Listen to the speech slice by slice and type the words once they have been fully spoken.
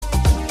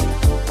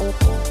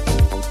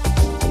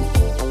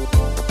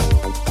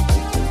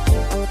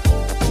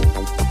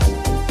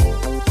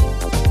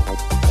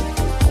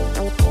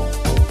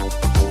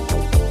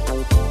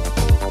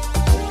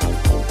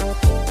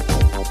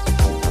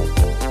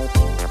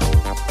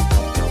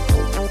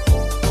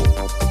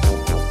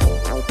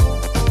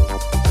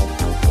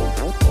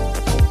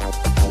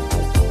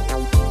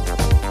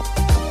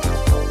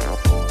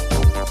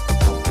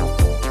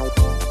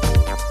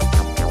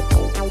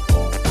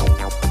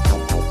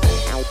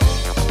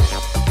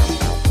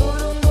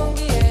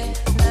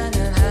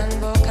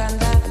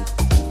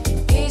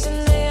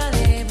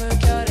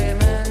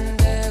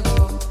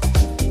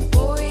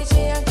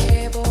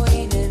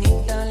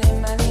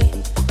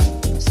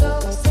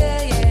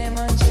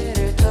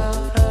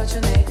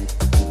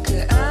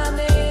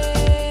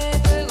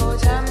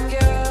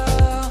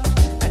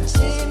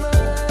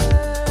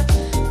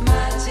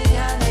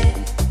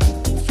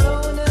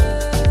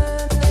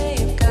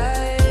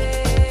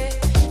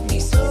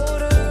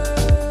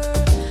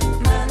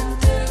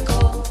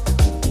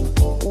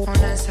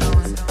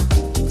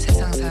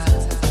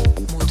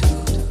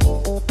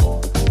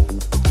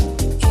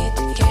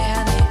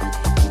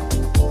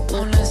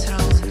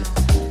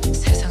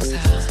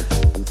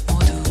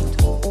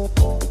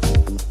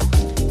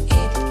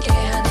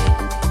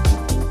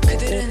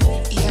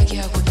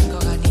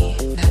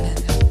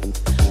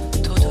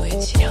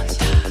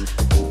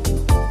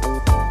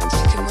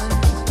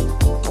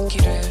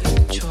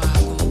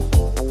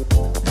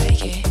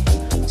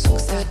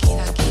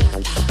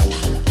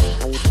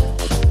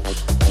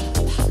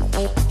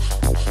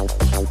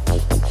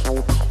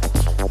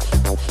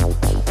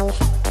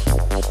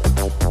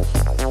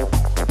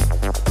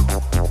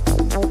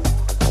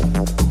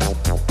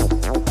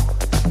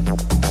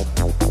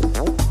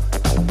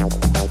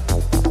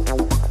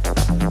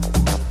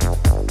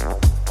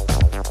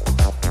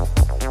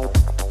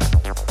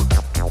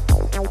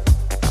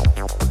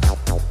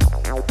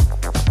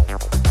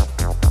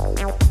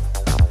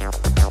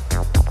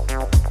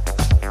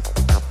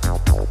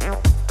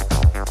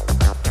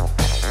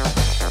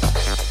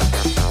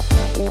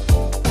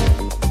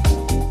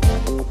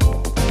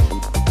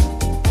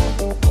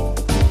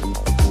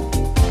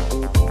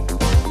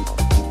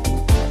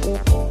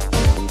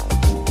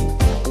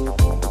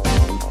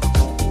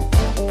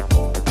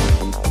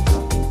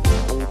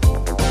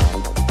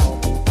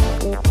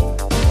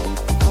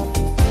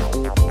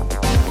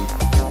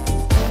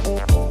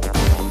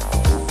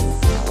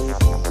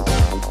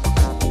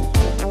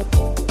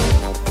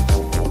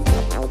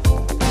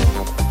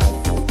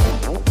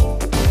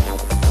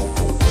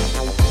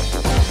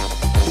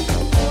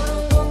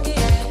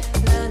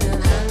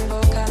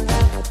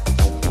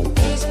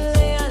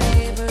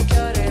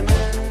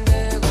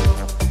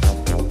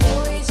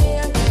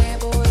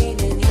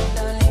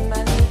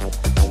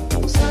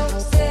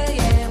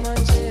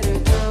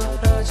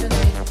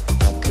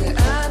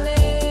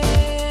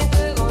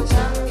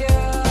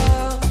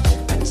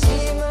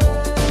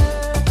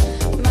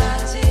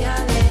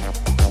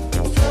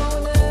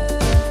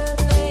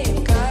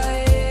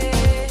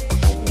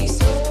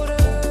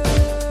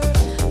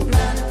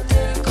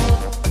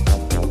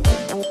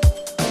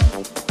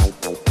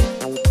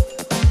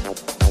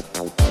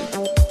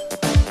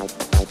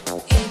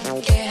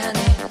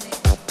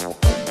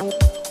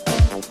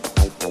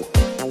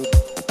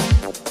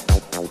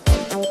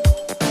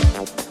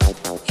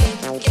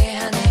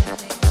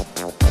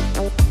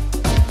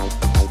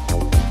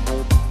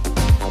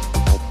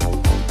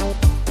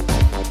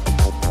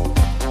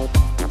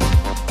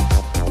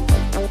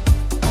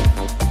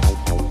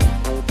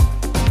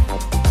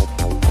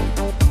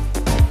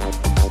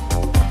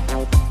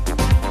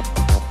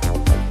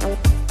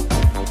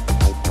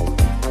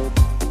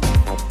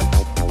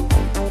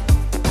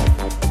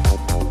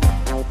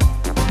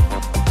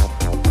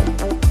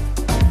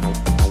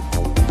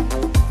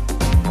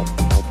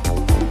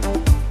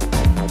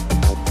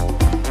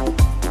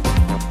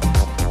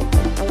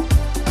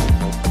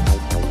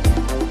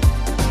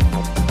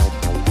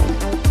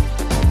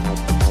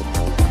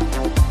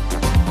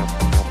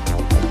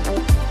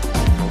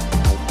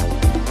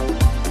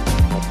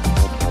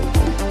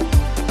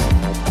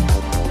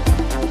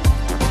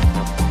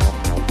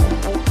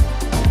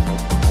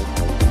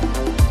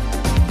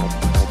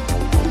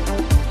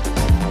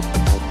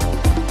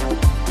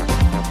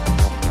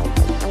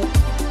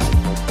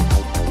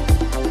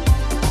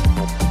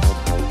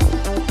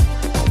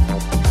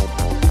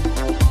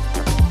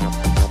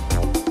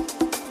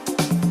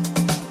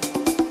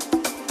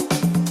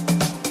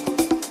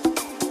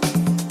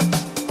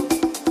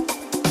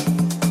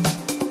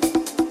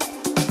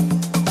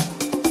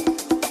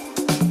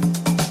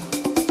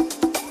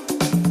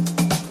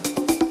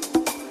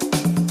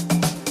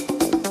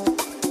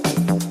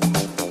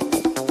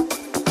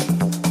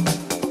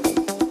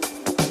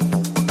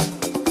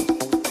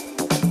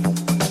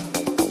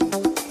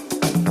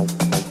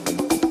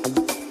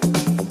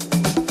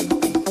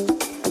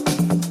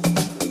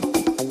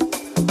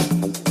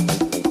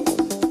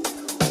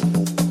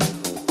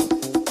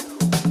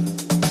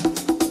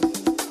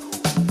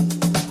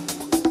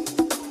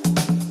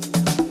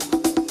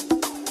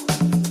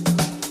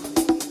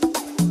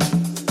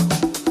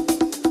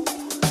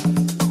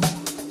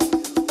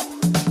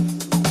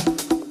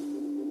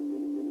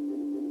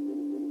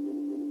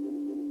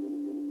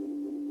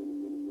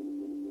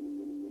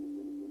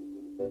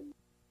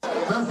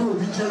Switch it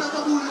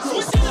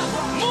up,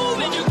 move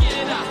and you get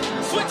it out.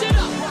 Switch it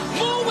up,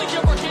 move and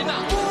you're working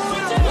out.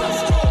 Switch it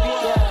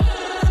up.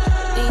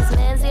 These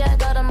mans, yeah, I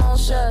got them all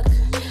shook.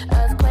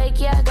 Earthquake,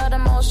 yeah, I got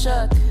them all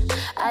shook.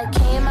 I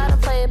came out to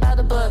play by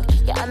the book.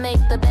 Yeah, I make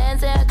the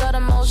bands, yeah, I got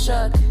them all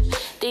shook.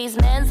 These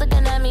mans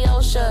looking at me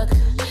all shook.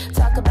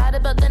 Talk about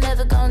it, but they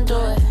never gon' do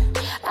it.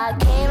 I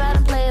came out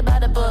to play by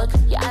the book.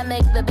 Yeah, I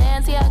make the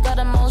bands, yeah, I got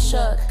them all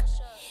shook.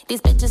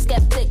 These bitches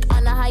skeptic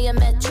on a higher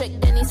metric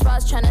than these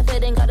frauds tryna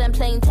fit in, got them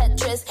playing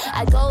Tetris.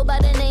 I go by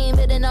the name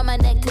hidden on my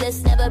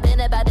necklace. Never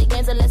been about the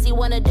games unless you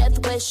want a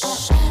death wish.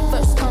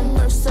 First come,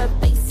 first serve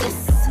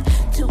basis.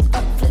 To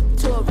a flip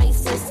to a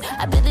racist.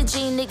 I bet the G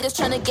niggas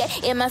tryna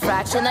get in my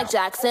fraction like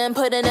Jackson.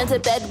 Putting into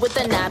bed with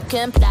a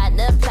napkin.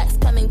 Platinum plaques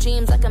coming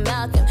dreams like a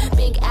Malcolm.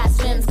 Big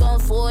ass rims going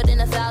forward in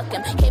a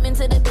Falcon. Came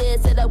into the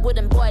biz, said I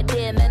wouldn't, boy I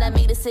did. Man, I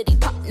made the city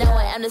pop, now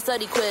I am the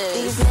study quiz.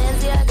 These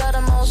mans, yeah, I got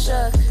them all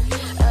shook.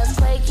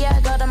 Earthquake, yeah,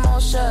 I got them all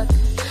shook.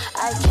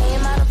 I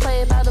came out to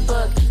play by the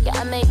book. Yeah,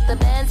 I make the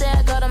bands, yeah,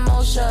 I got them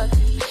all shook.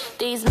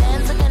 These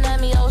mans looking at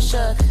me all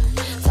shook.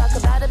 Talk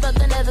about it, but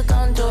they never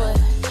gon' do it.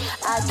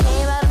 I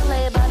came out to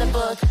play by the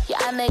book. Yeah,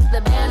 I make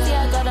the bands,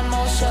 yeah, I got them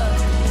all shook.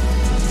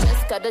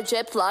 Just got a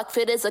drip lock,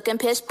 fit is looking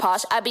pish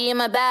posh. I be in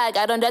my bag,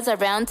 I don't dance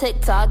around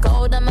TikTok.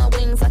 Gold on my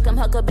wings like I'm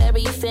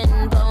Huckleberry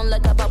Finn. Blown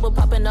like a bubble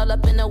popping all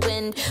up in the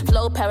wind.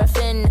 Flow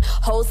paraffin,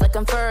 hoes like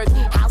I'm Ferg.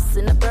 House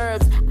in the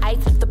burbs, I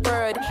tip the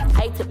bird.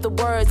 I tip the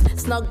words,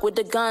 snug with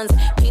the guns.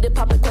 Peter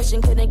pop a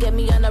question, couldn't get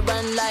me on a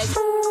run like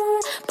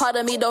part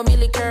of me don't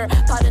really care.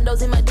 Pardon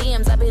those in my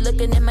DMs, I be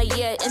looking in my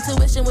ear.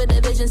 Intuition with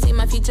a vision, see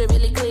my future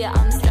really clear.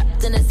 I'm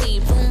strapped in a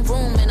seat, boom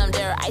boom, and I'm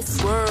there, I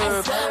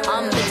swerve.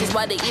 I'm bitches,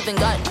 why they even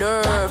got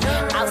nerve.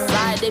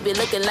 Outside, they be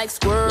looking like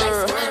swerve.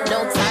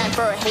 No time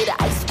for a hater,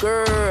 I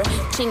swerve.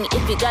 Ching,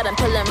 if you got them,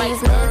 pulling my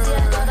nerve.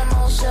 Yeah, I got them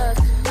all shook.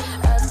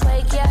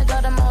 Earthquake, yeah, I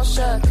got them all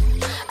shook.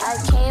 I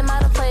came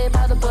out to play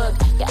by the book.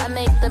 Yeah, I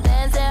make the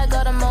bands, yeah, I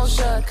got them all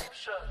shook.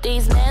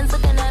 These mans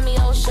looking at me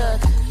all shook.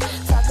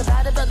 Talk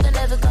about it, but they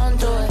never gon'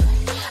 do it.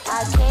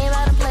 I came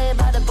out to play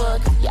by the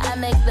book. Yeah, I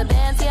make the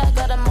bands, yeah, I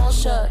got them all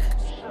shook.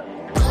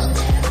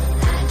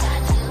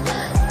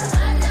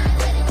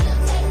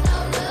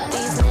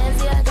 These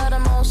mans, yeah, I got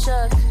them all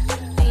shook.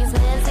 These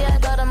mans, yeah, I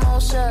got them all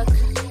shook.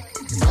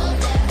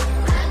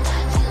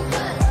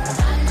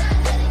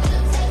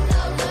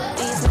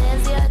 These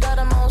mans, yeah, I got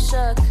them all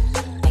shook.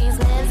 These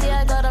mans,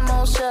 yeah, I got them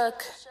all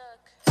shook.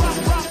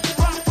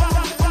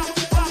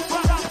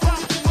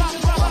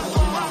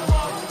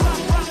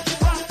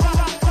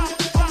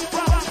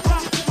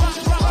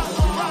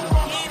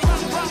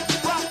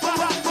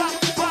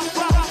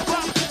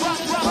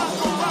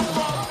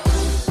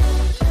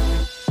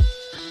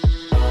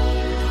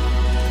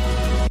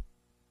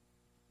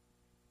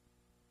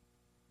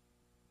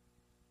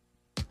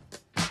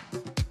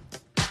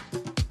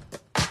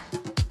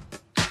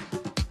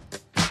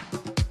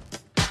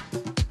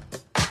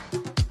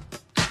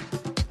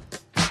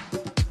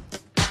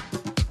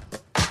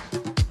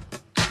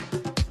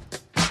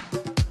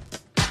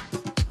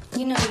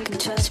 You know you can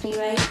trust me,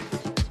 right?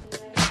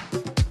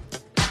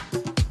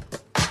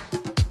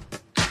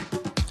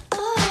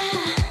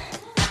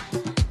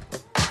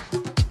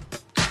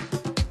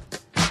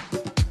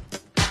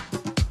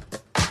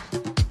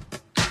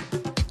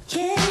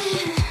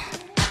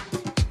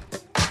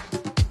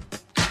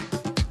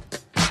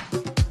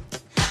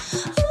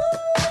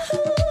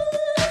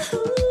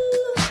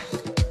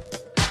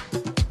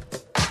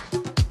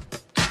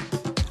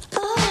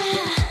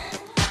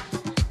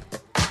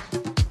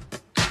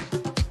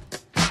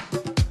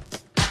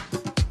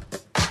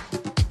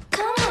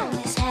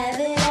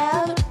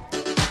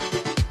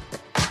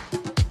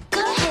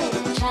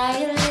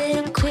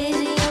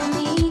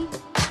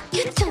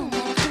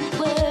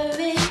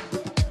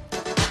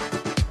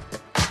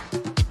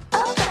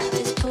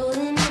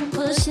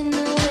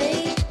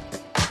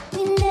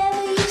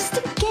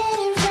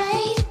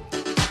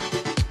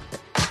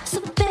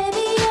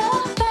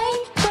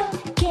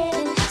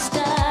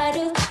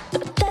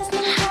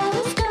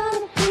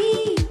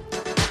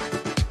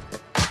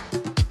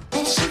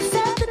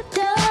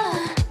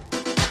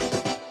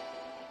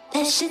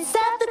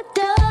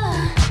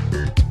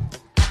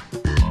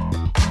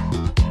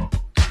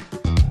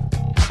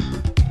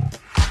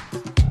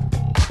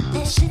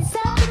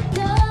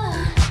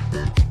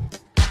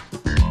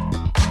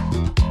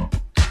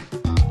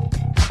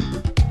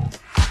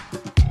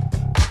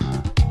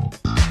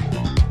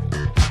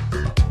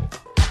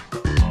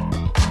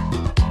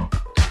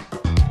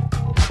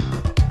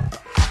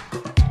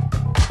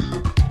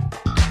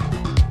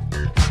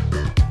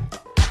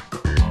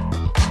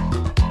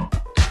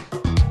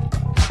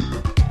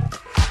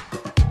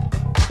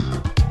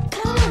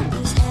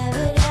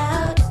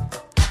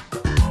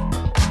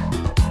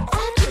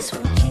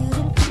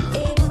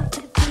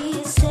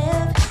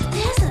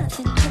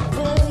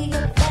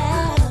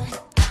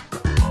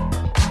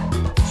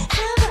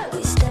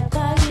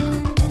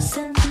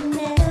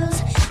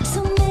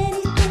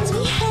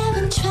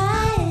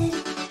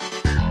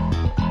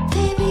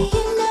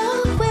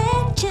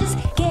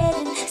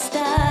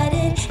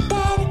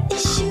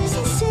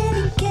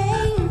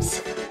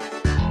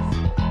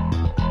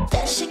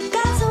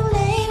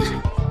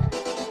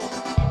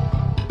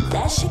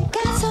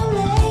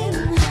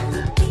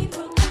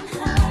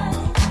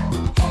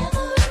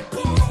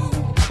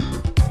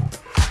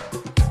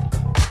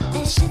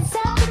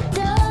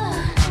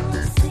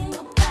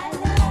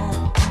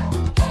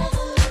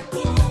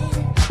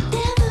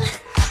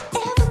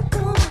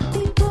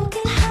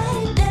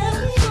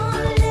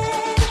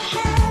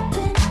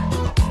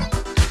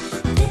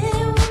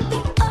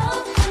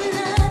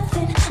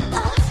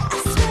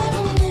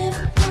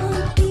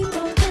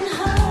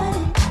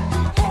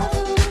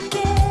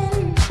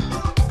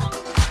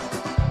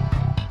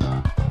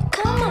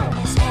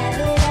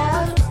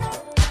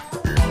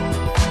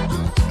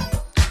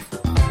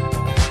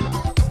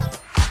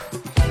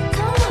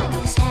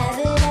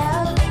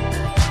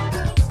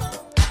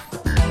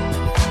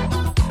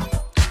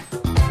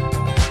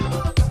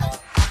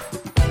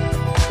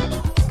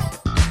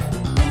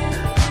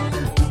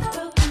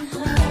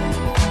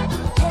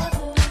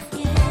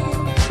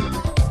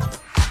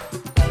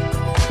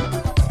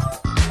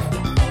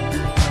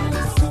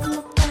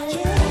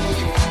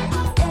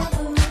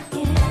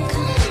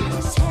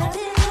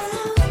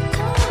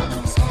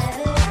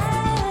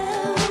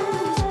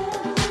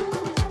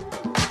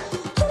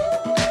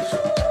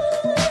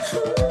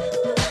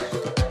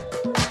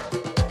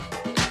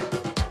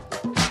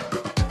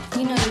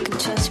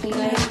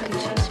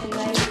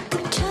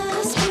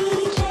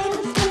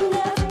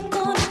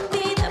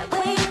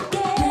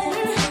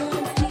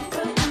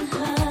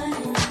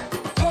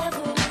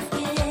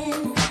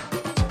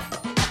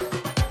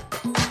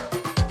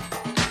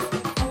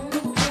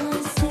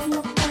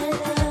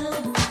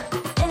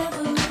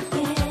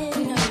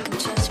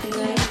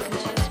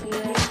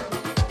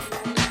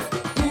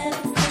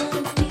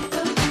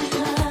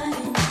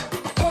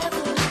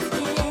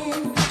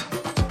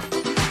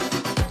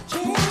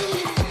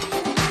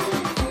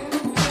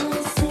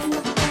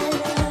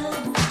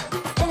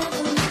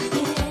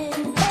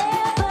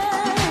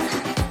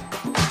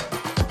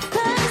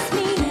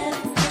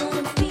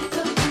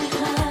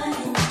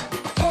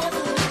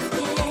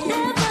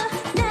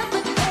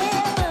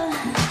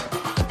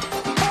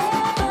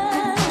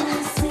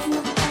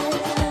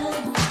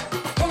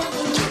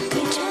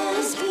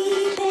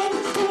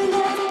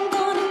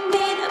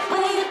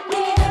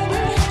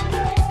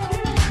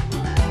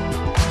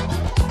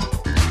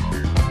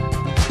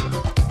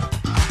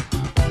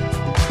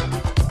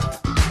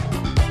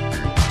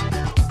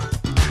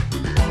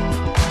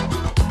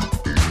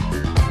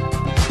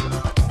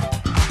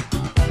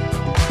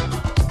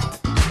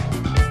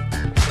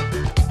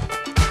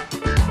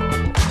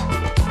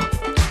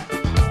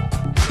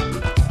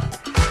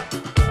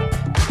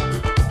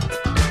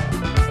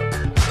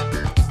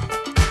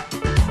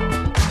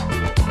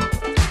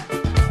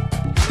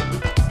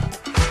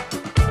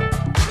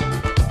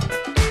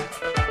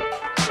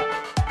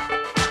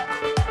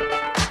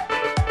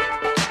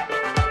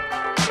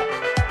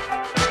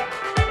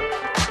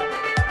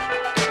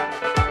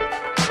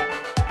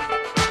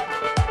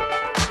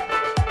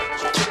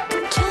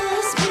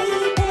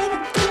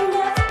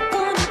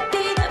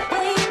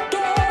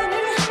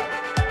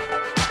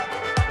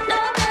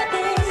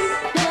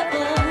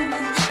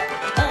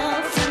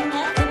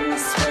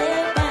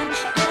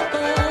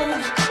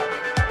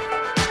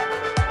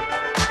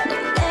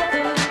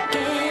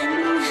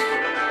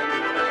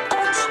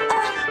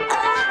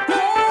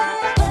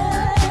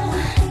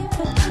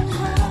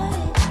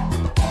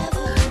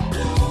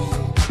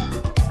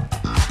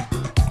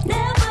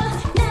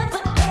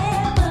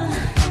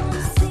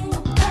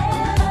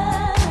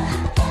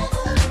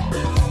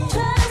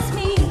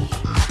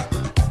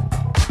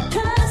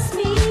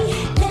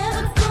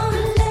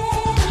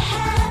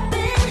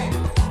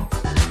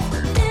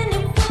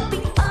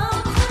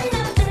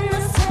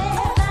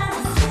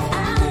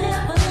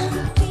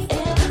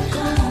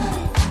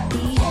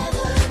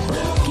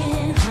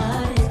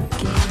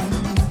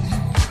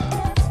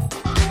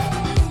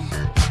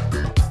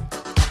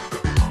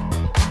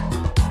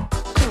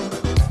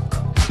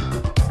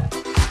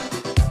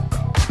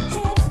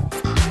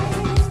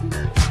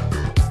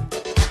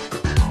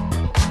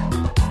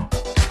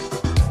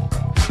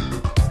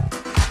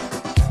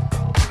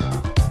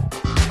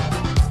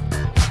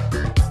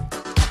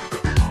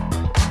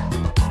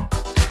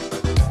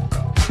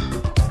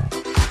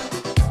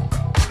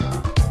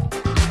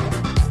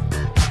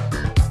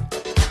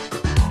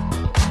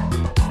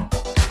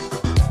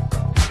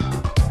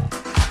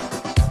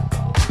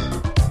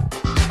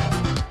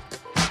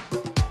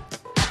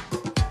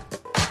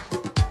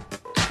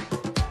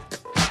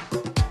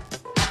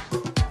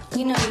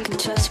 You know you can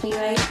trust me,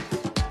 right?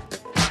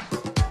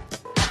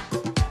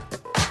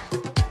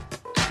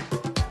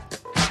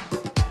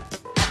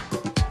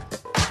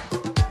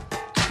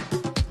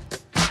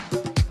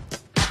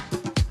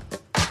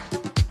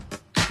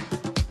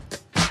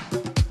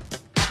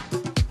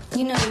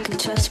 You know you can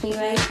trust me,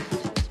 right?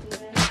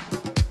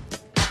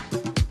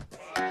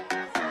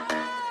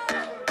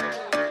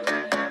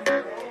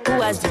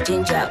 Who has the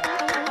ginger?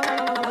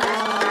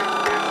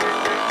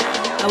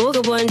 I woke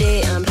up one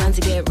day and planned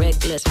to get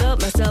reckless.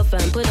 Felt myself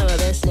and put on my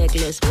best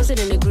necklace. Posted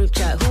in the group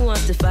chat, who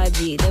wants the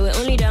 5G? They were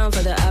only down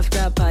for the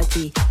after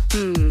party.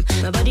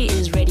 My body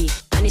is ready,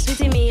 and it's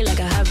fitting me like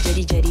I have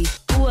jetty jetty.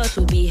 Who else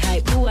would be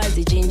hype? Who has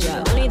the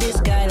ginger? Only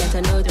this guy that I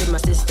know with my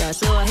sister.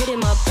 So I hit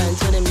him up and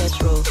told him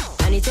let's roll.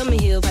 And he told me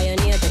he'll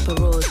pioneer the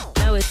parole.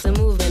 Now it's a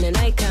movement and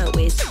I can't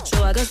waste.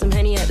 So I got some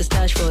Henny at the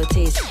stash for a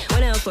taste.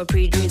 Went out for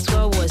pre-drinks,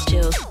 squad was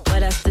chill.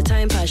 But as the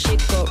time passed,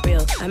 shit got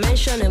real. I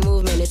mentioned a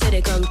movement, they said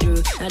they come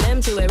through. And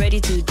them two were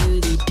ready to do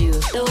the do.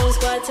 The whole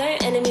squad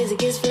turned and the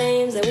music is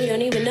flames. And we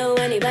don't even know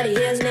anybody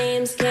here's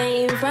names.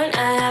 Came in front,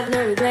 I have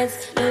no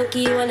regrets.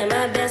 Low-key, one of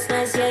my best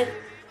nights yet.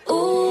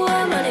 Ooh,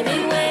 I'm on a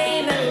big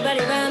wave. Everybody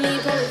around me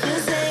probably feel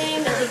the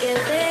same. Nothing can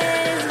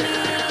faze me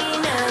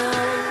now.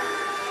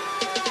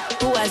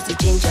 Who has the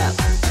ginger?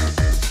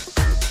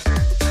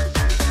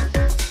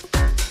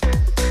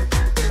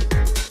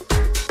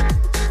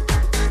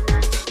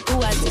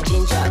 Who has the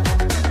ginger?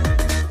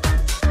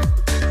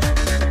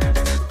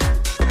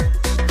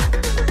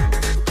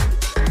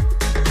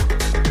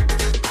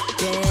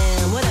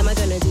 Damn, what am I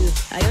gonna do?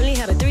 I only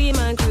have a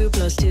 3-man crew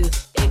plus 2.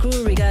 A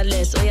crew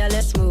regardless, oh yeah,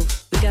 let's move.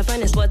 We can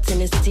find a spot in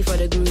the city for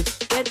the group.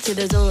 Get to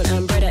the zone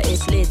and brother,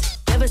 it's lit.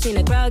 Never seen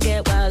a crowd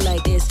get wild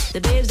like this.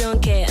 The babes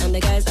don't care and the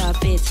guys are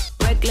fit.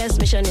 Reckless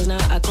mission is now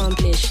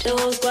accomplished. The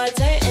whole squad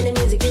turned and the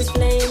music is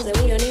flames. And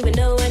we don't even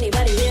know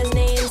anybody here's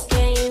names.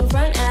 Came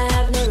front, I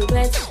have no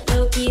regrets.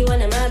 Low-key,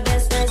 one of my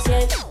best nights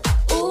yet.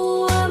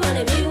 Ooh, I'm on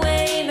a big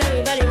wave.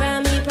 Everybody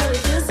around me probably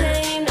feel the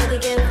same.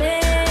 Nothing can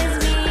faze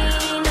me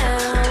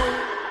now.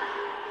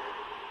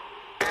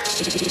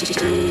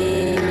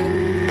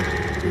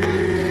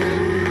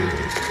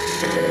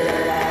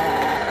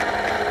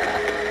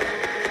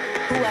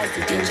 Who has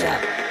the ginger?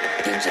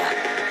 Ginger,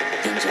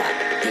 ginger,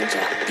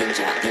 ginger,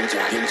 ginger,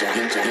 ginger,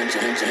 ginger,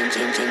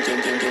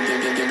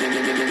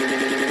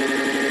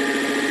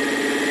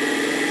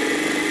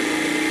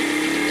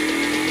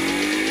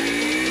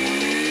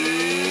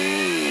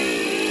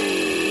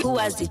 Who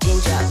has the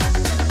ginger?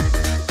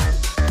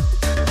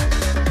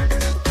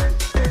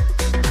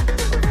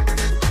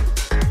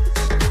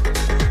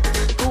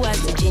 Who has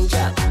the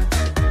ginger?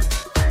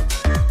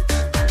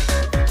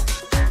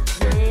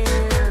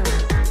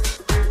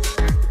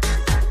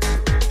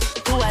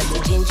 Who has the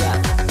ginger?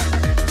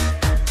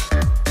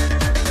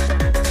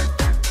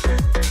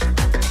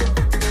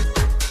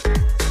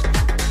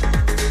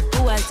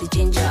 Who has the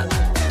ginger?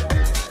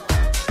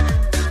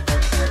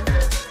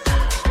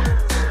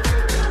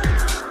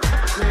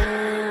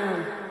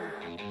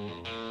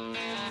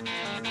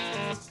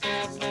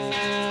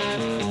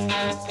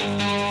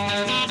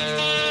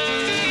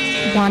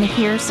 Want to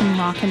hear some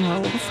rock and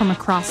roll from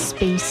across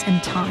space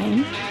and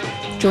time?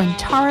 Join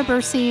Tara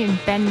Bursey and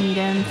Ben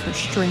Needham for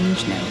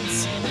Strange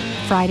Notes,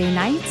 Friday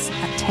nights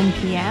at 10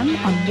 p.m.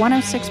 on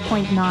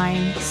 106.9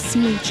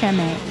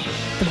 CHMA,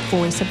 the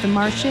voice of the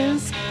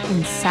marshes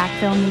in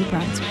Sackville, New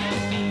Brunswick.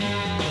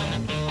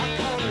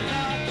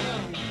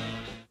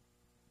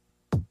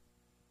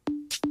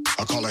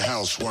 I call it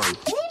housework,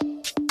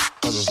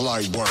 cause it's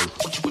light work.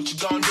 What you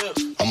gonna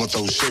do? I'ma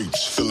throw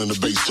shapes, feeling the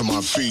bass till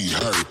my feet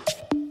hurt.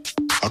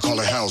 I call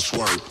it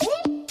housework,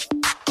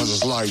 cause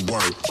it's light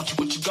work.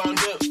 What you gonna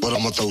do? But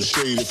I'ma throw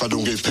shade if I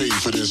don't get paid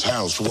for this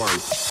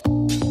housework.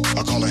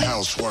 I call it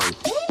housework,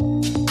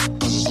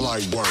 cause it's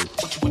light work.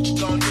 What you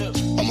gonna do?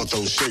 I'ma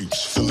throw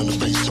shapes, feeling the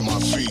bass till my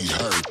feet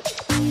hurt.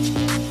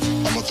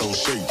 I'ma throw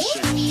shapes.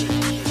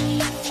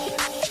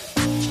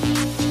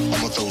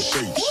 I'ma throw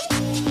shapes.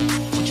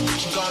 What you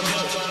gonna do?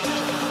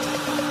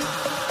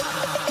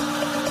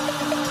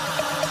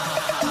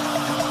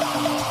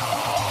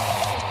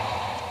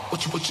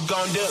 What you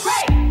gonna do?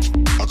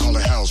 I call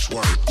it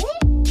housework,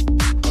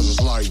 cause it's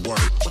light work.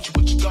 What you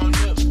gonna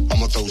do?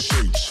 I'ma throw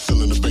shapes,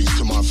 feeling the bass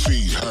till my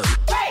feet hurt.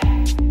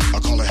 I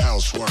call it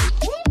housework,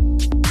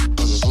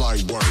 cause it's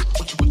light work.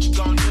 What you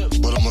gonna do?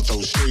 But I'ma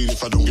throw shade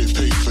if I don't get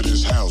paid for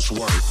this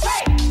housework.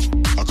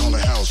 I call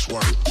it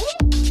housework,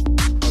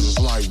 cause it's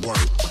light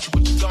work. What you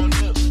gonna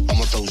do?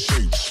 I'ma throw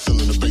shapes,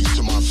 feeling the bass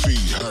till my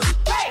feet hurt.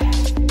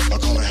 I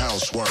call it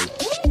housework,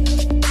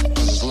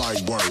 cause it's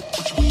light work.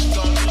 What you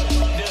gonna do?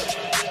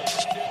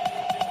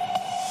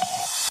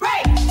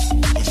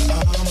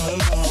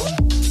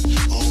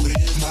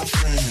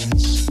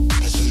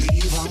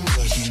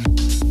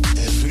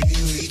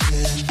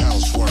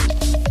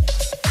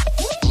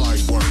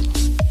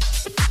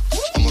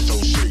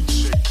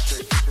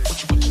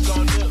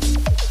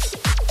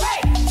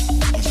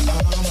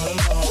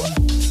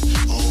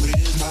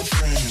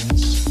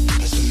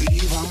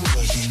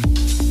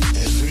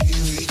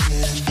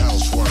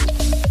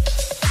 Housework.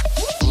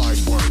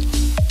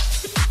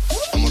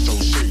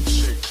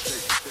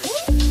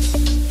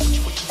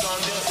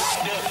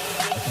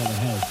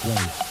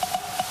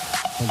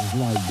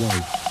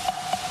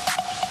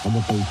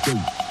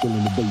 shapes,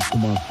 filling the bass to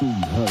my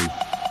feet hurt.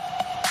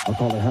 I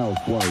call it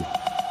housework,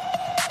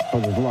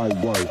 cause it's light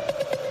work.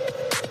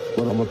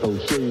 But I'ma throw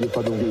shade if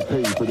I don't get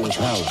paid for this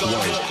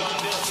housework.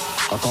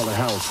 I call it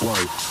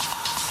housework,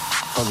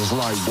 cause it's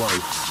light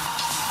work.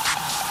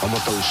 I'ma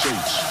throw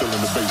shapes,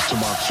 filling the bass to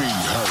my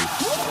feet hurt.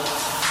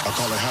 I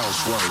call it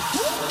housework,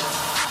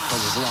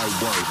 cause it's light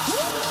work.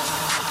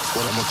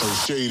 But I'ma throw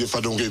shade if I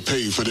don't get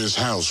paid for this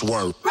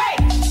housework.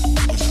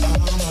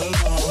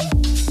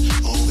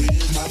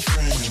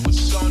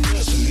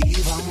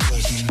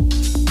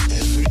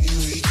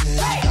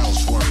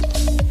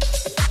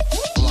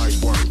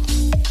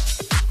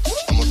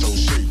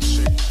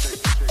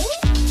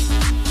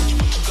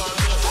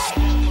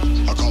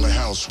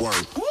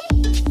 Work,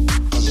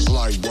 cause it's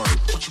light work.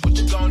 What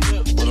you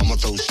gonna do? But I'ma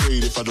throw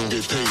shade if I don't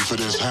get paid for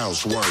this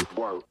housework.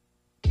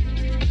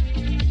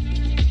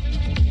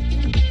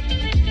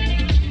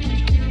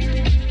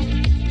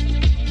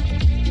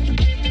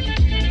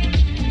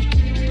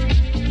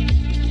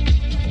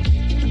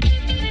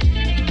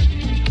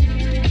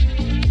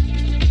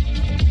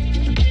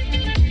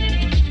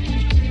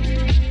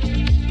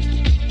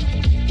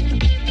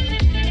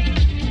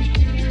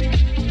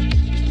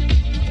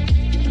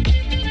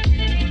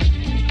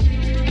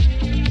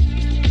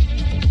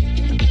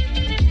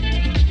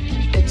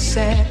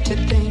 Sad to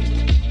think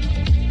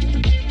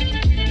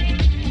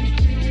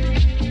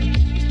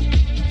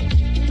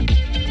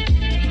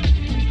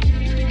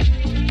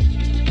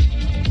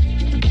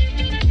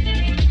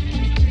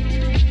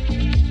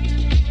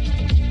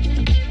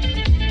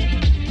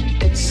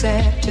it's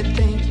sad to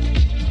think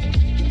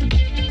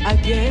I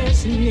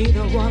guess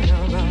neither one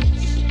of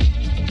us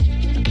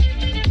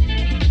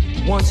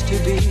wants to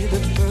be the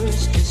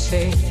first to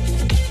say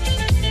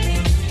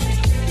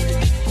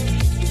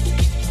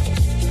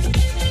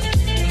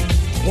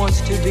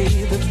wants to be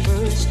the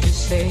first to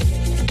say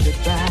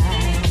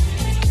goodbye.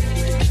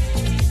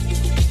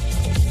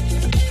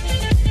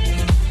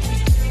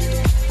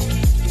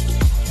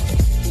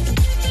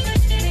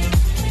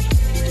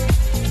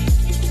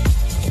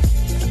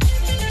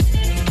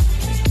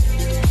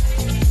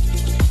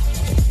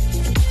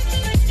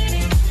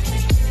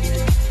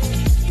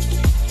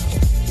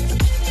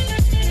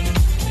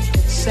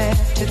 It's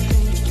sad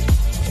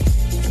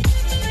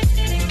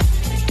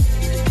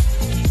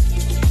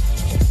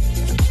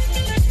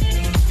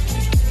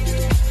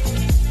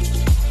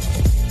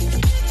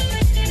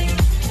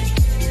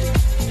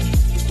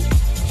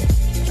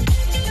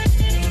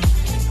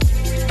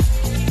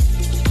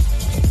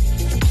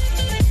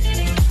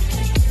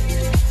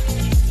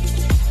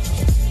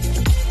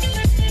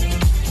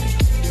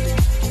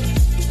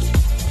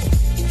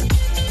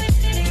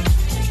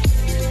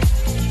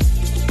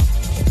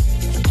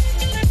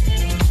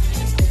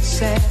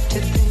to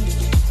think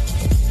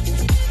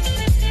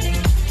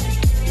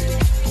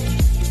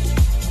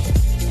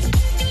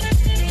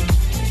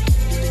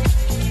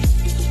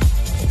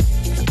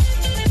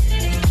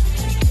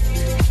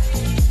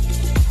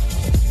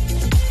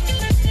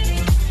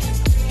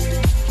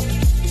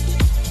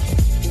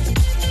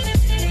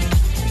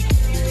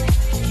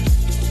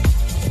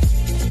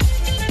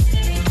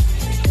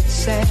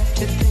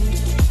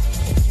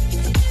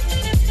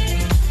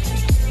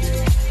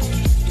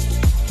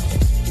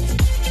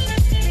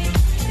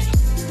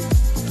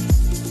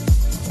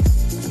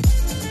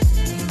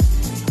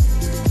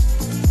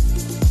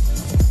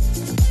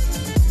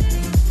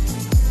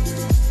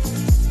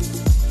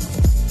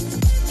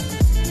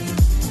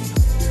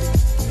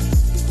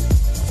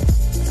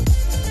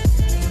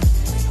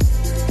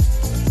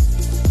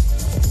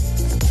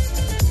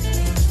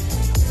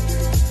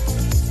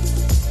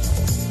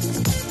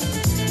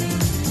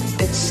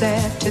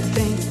sad to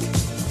think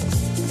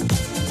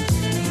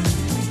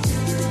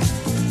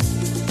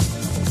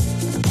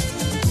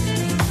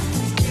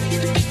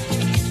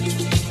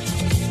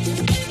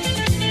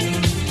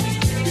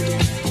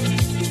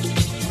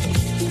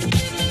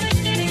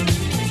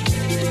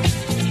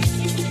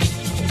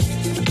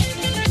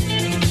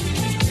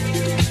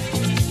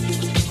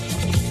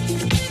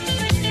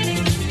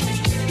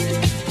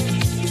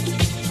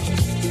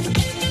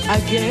I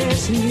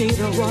guess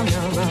neither one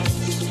of us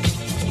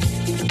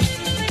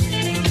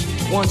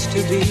wants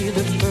to be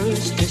the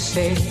first to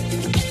say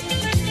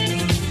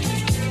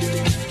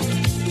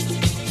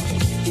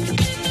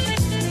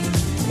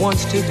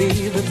wants to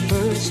be the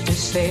first to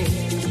say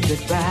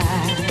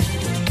goodbye.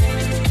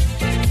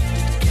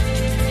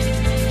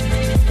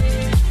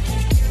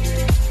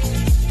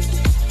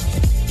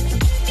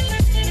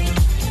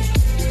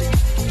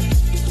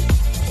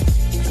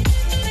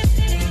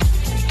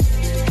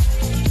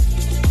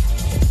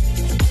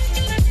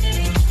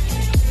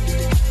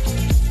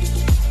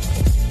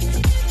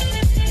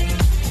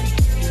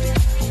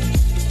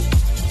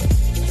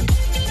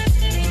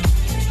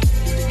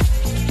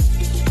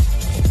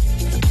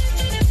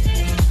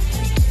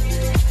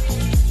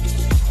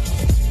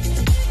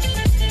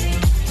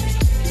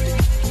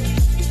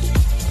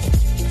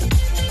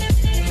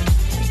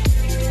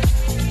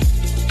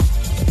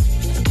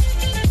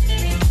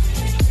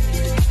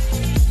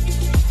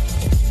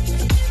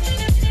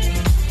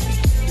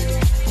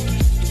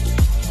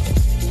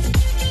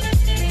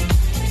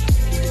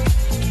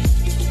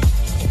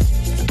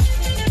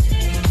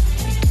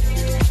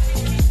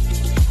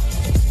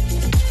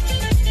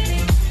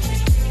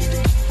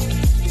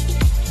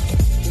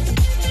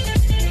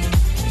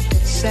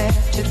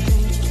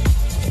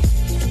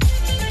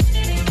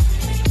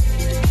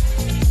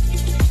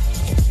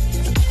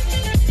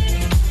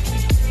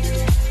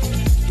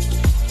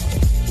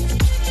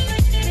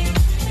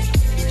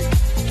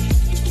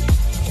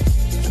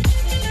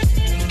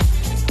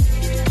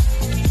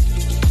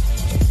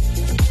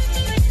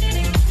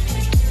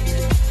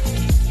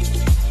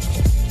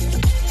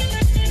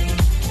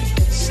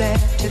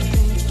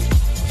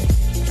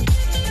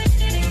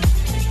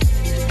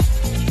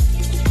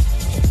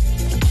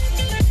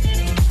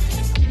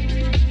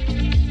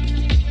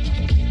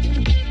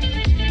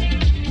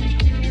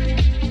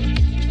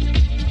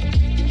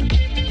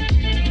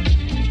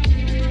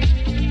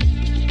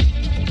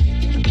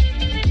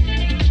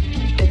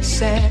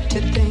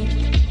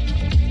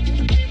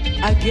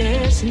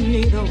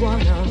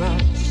 one of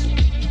us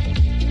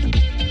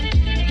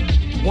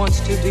wants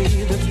to be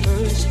the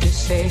first to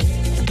say,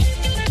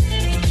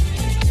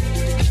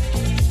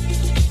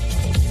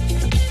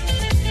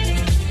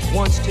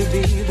 wants to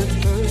be the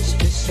first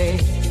to say,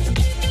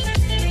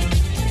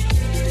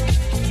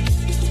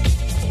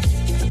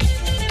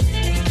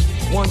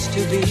 wants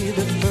to be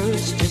the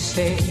first to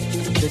say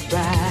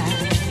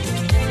goodbye.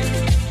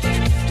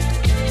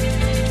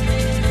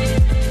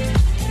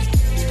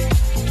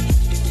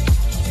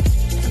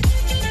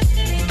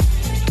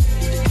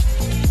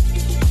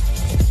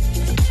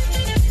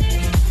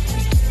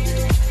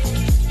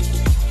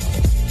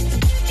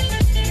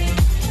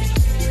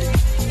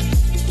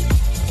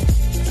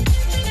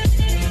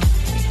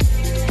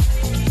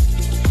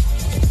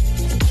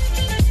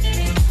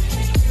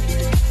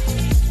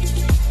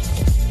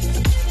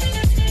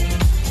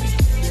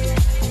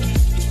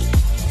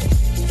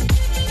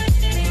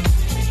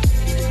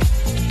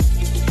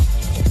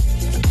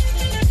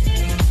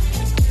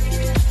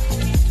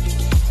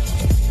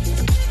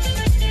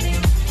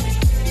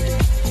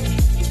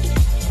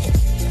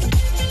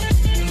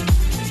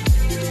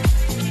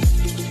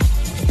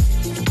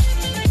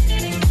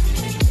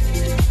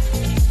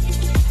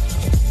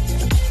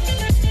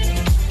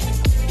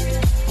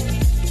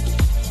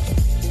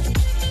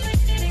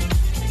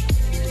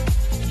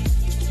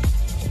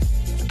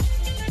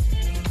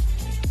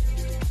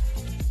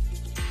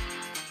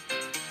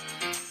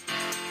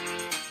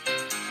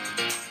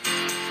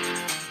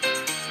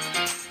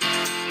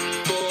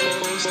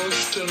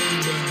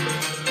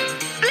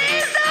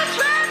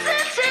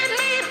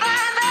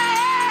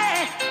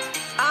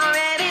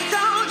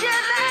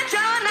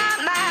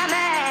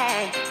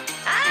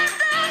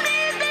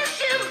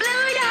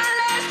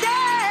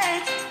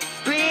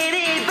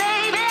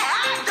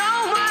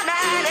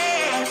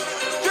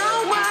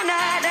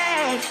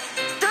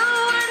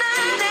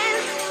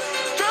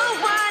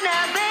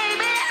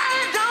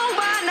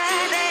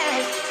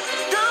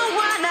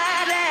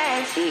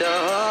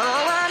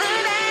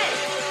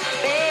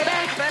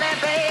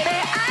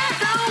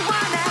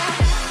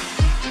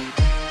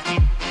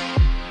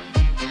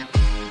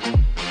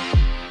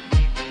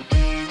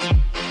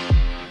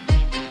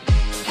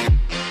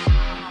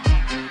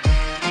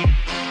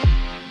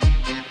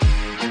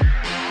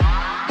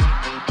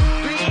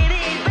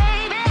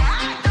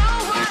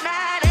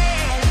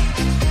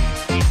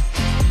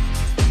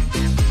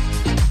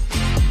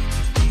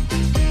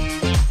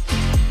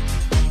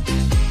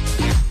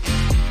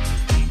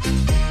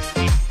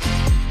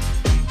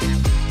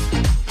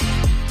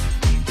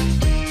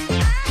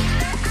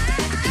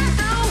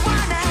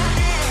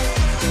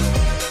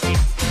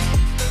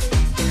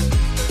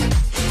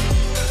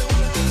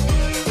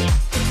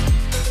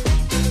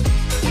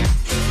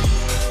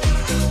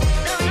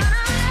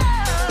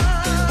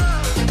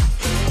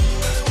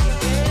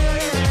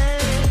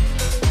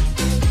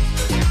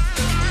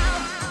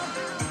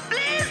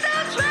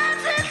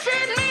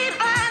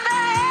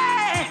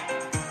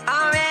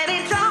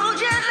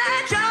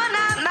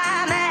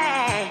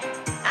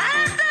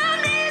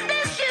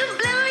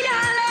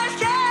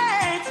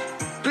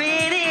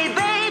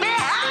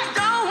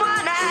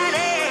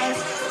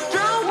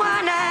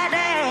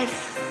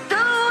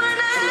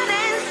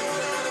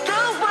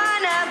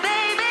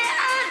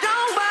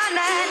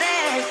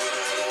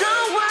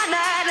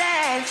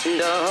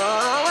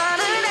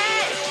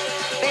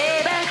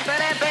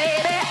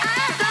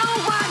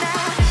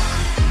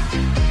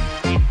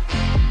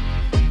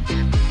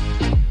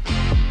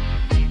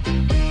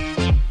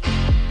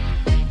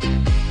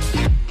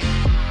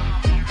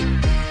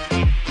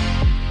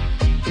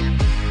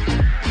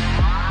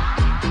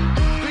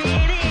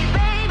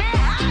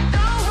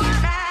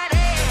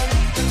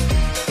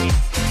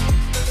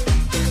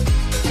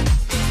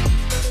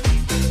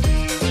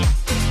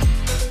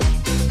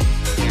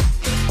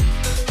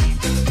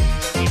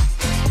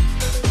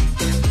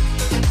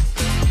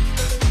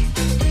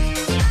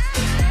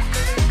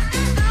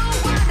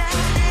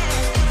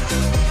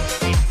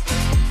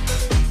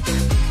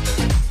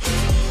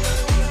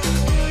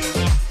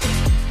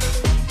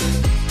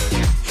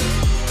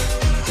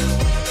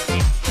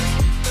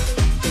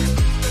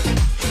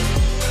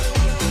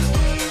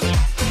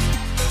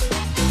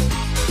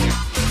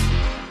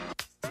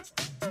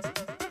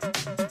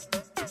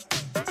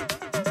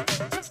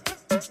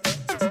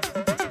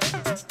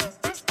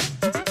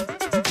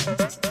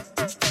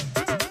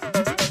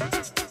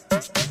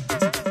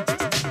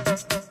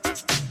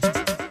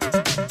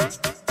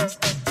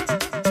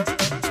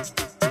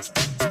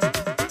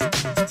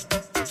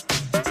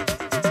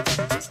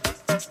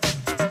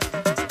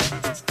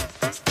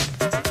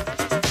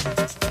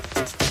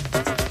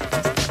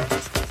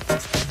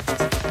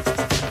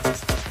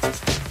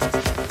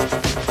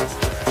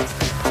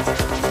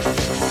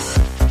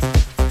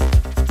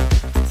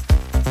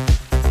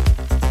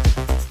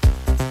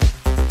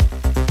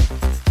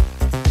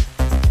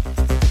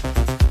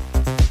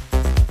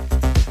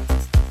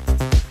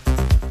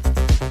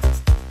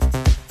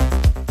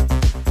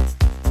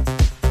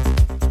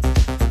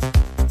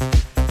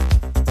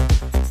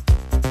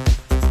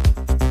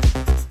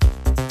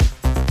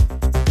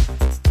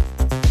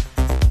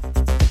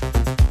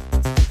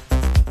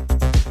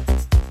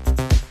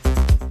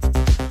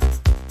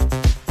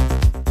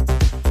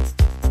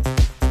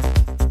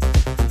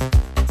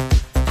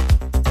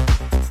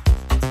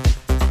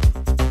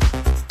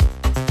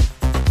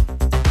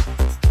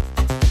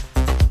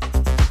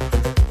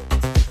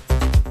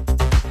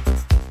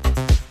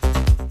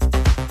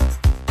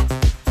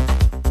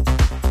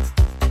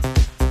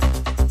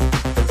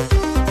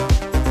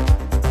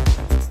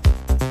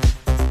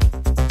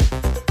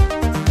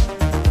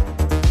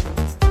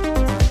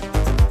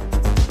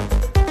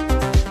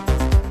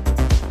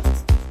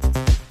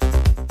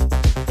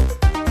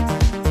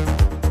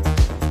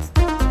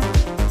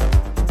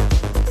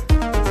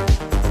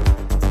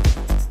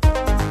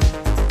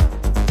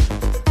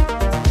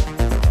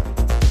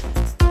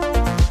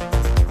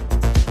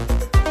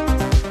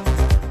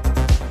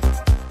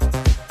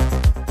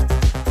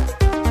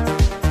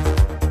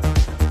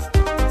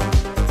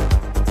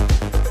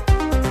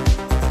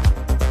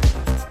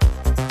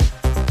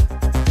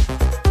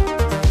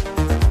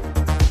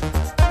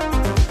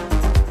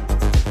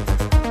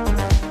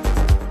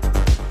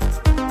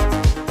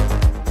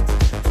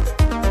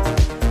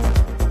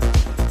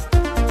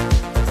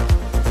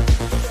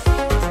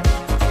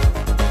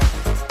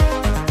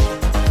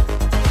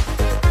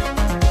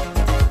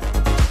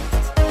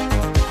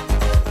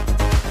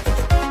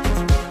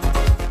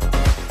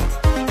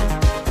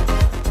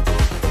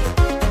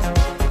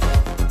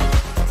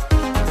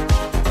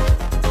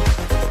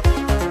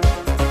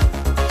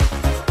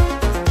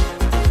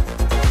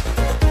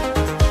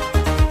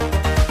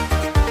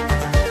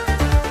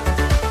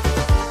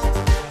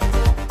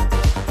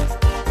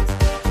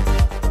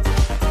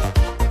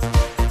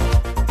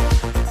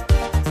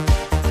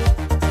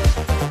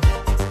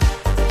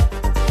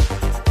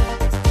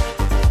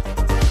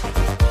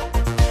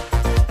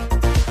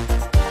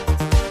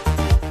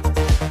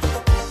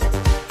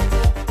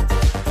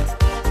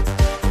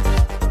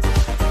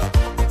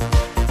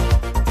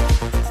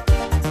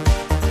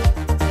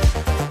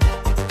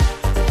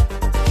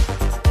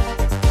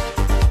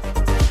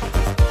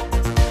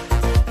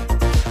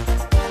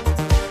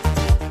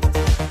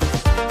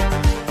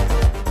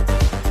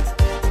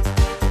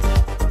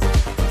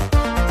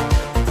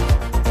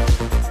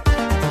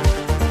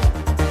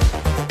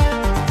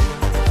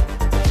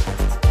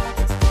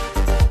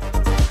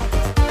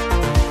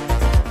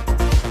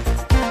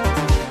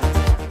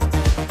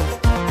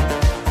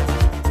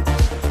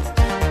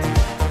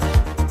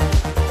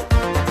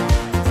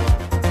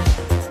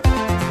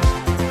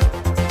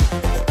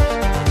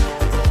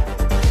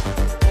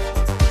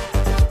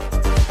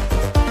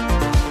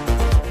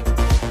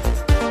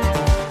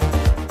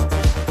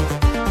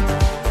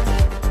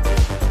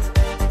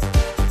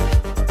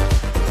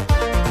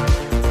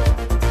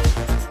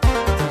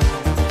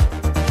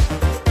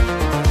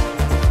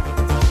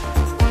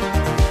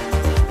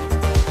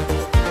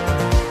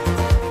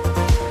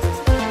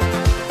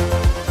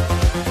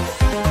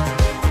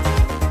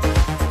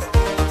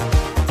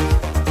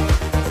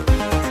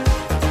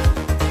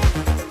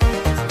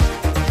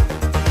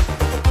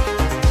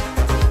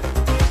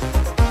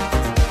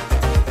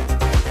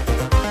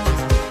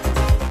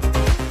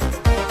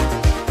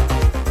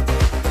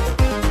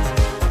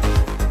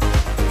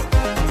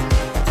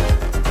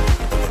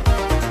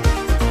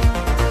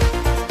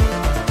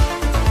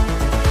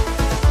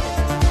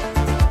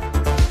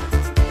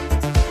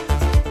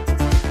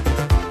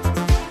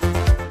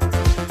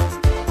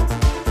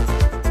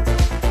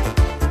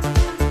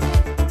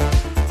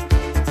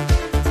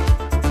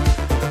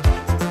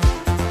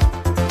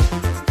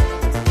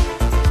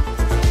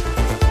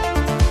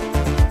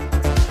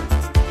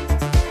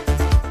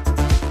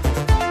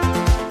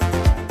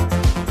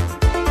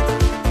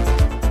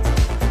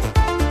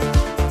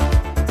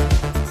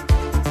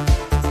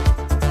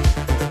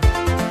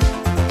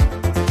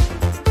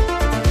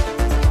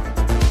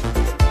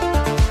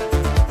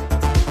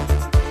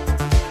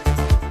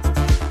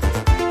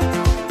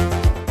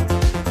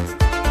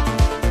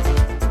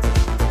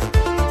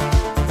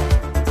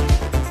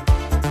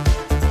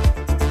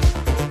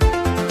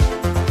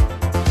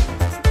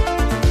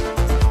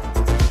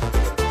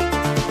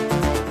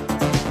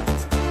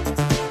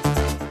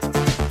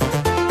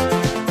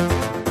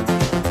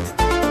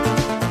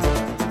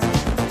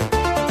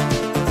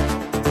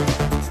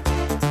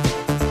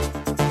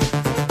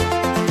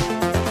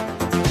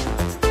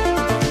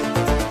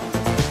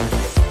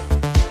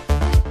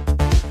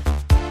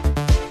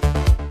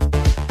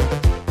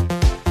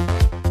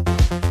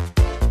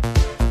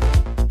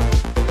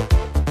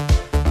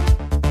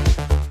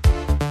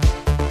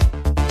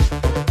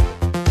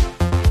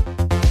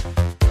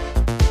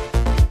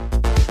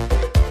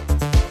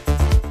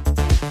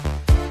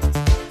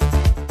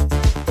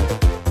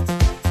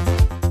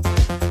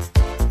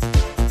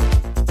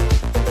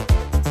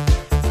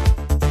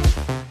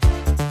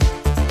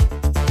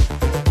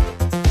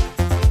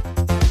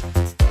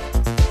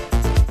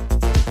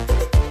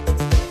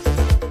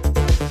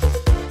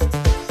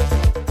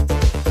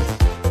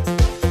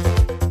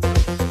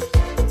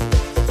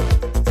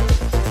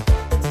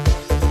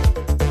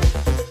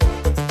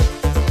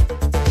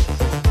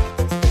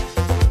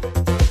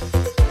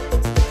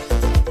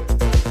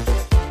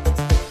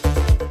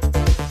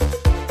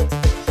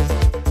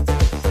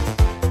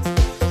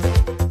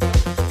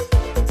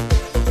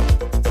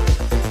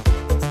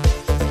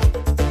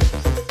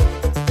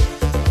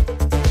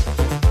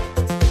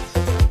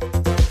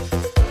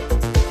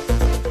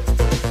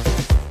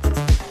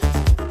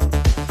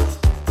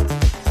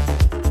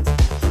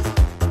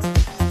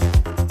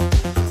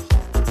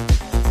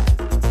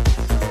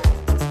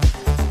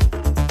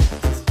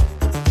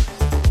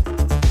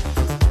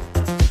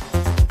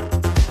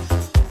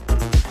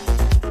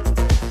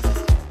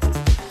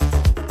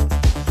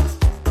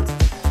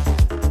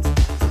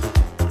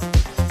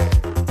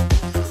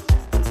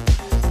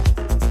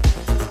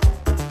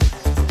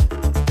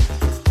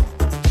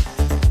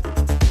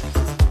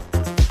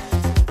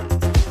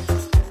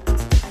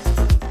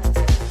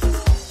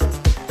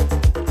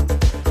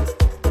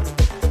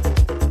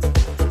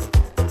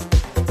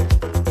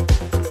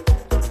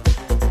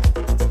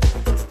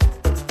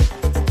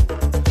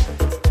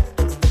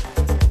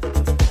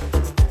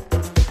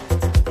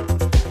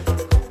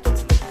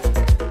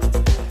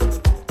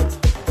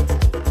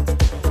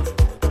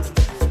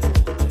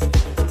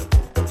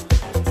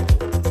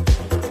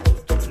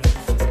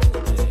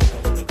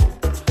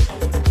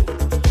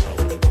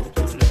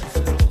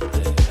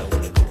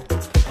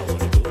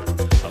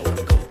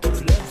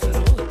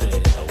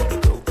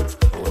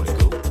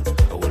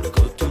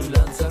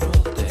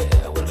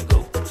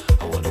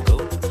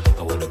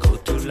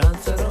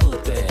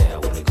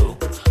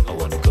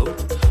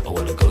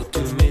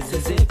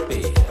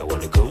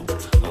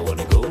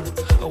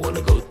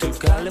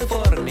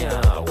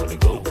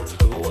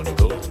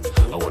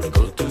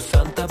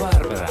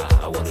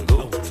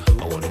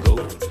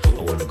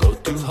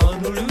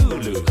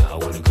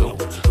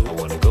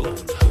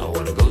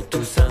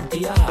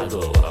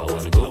 Santiago. I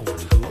wanna go,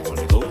 I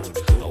wanna go,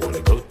 I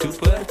wanna go to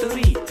Puerto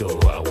Rico.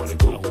 I wanna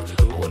go,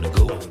 I wanna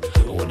go,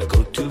 I wanna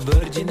go to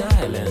Virgin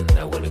Island.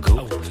 I wanna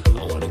go,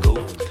 I wanna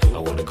go, I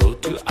wanna go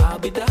to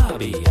Abu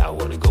Dhabi. I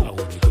wanna go,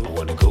 I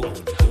wanna go,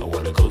 I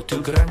wanna go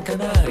to Gran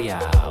Canaria.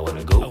 I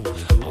wanna go,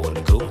 I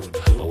wanna go,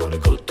 I wanna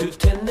go to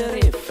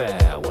Tenerife.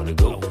 I wanna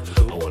go,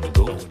 I wanna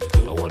go,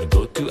 I wanna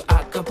go to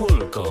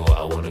Acapulco.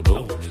 I wanna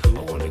go,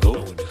 I wanna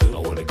go, I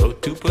wanna go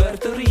to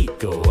Puerto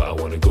Rico. I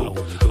wanna go,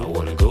 I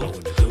wanna go,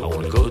 I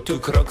wanna go to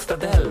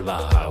Krokstad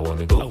Elva. I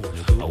wanna go,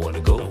 I wanna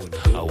go,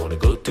 I wanna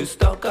go to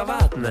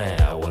Stockavatne.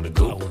 I wanna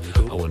go,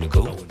 I wanna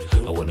go,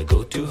 I wanna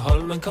go to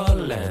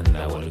Holmenkollen.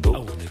 I wanna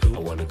go, I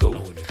wanna go,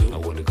 I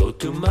wanna go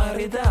to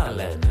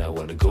Maridalen. I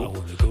wanna go,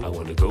 I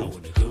wanna go,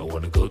 I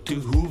wanna go to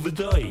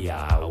Huvudøya.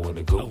 I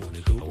wanna go,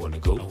 I wanna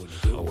go,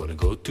 I wanna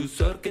go to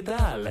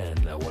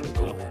Sørkedalen. I wanna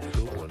go,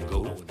 I wanna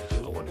go,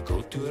 I wanna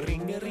go to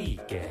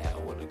Ringerike. I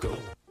wanna go.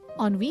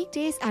 On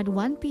weekdays at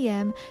 1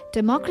 p.m.,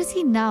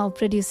 Democracy Now!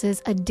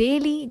 Produces a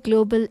daily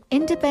global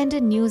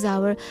independent news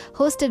hour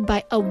hosted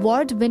by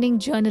award-winning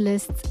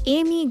journalists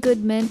Amy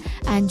Goodman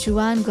and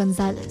Juan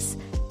Gonzalez.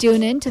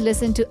 Tune in to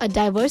listen to a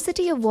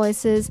diversity of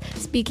voices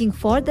speaking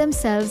for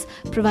themselves,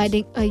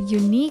 providing a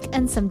unique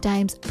and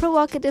sometimes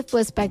provocative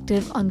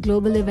perspective on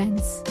global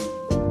events.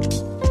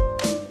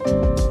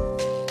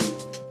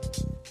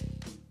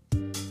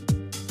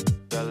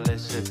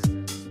 Delicious,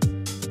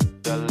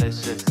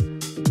 delicious.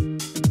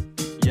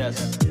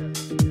 Yes,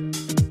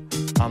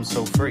 I'm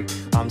so free,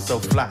 I'm so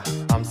fly,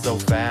 I'm so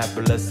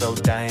fabulous, so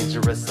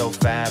dangerous, so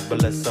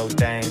fabulous, so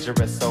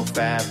dangerous, so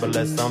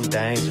fabulous, I'm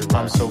dangerous.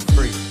 I'm so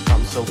free,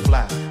 I'm so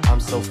fly, I'm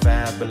so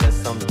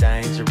fabulous, I'm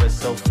dangerous,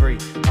 so free,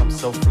 I'm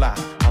so fly,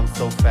 I'm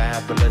so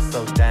fabulous,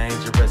 so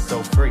dangerous,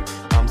 so free,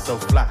 I'm so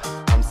fly,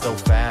 I'm so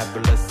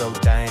fabulous, so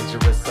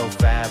dangerous, so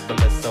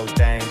fabulous, so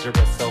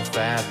dangerous, so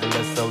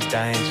fabulous, so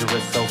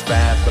dangerous, so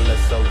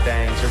fabulous, so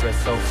dangerous,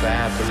 so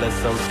fabulous,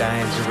 so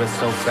dangerous,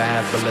 so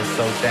fabulous,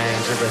 so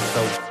dangerous,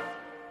 so.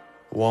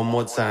 One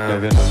more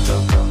time.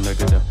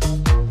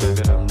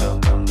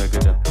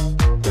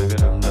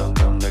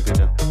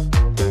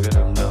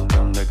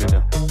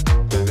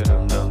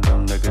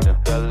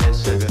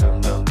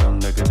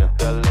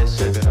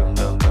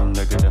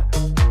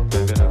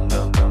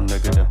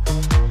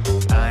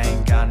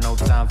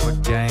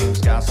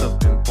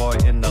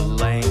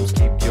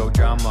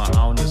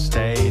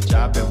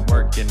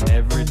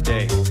 Every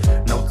day,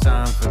 no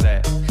time for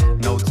that,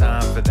 no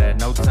time for that,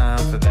 no time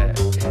for that,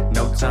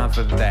 no time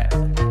for that,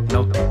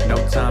 no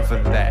time for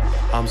that.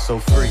 I'm so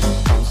free,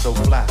 I'm so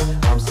fly,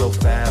 I'm so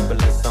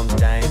fabulous, I'm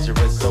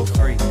dangerous, so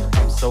free,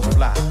 I'm so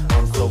fly,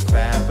 I'm so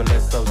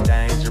fabulous, so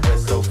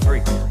dangerous, so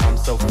free, I'm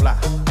so fly,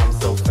 I'm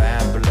so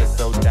fabulous,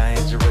 so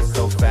dangerous,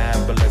 so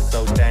fabulous,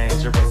 so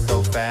dangerous,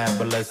 so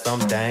fabulous, I'm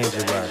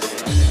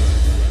dangerous.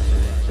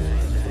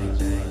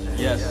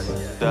 Yes,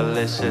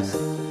 delicious.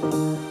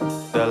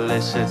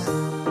 Delicious.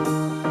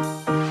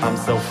 I'm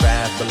so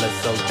fabulous,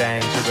 so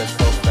dangerous,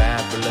 so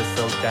fabulous,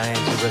 so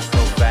dangerous, so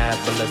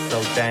fabulous, so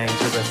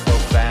dangerous, so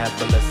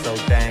fabulous, so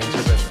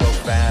dangerous, so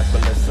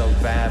fabulous, so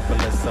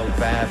fabulous, so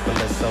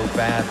fabulous, so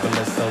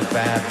fabulous, so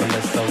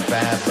fabulous, so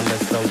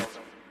fabulous, so.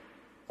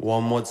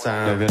 One more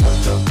time.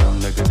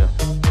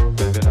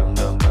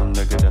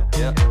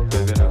 Yeah.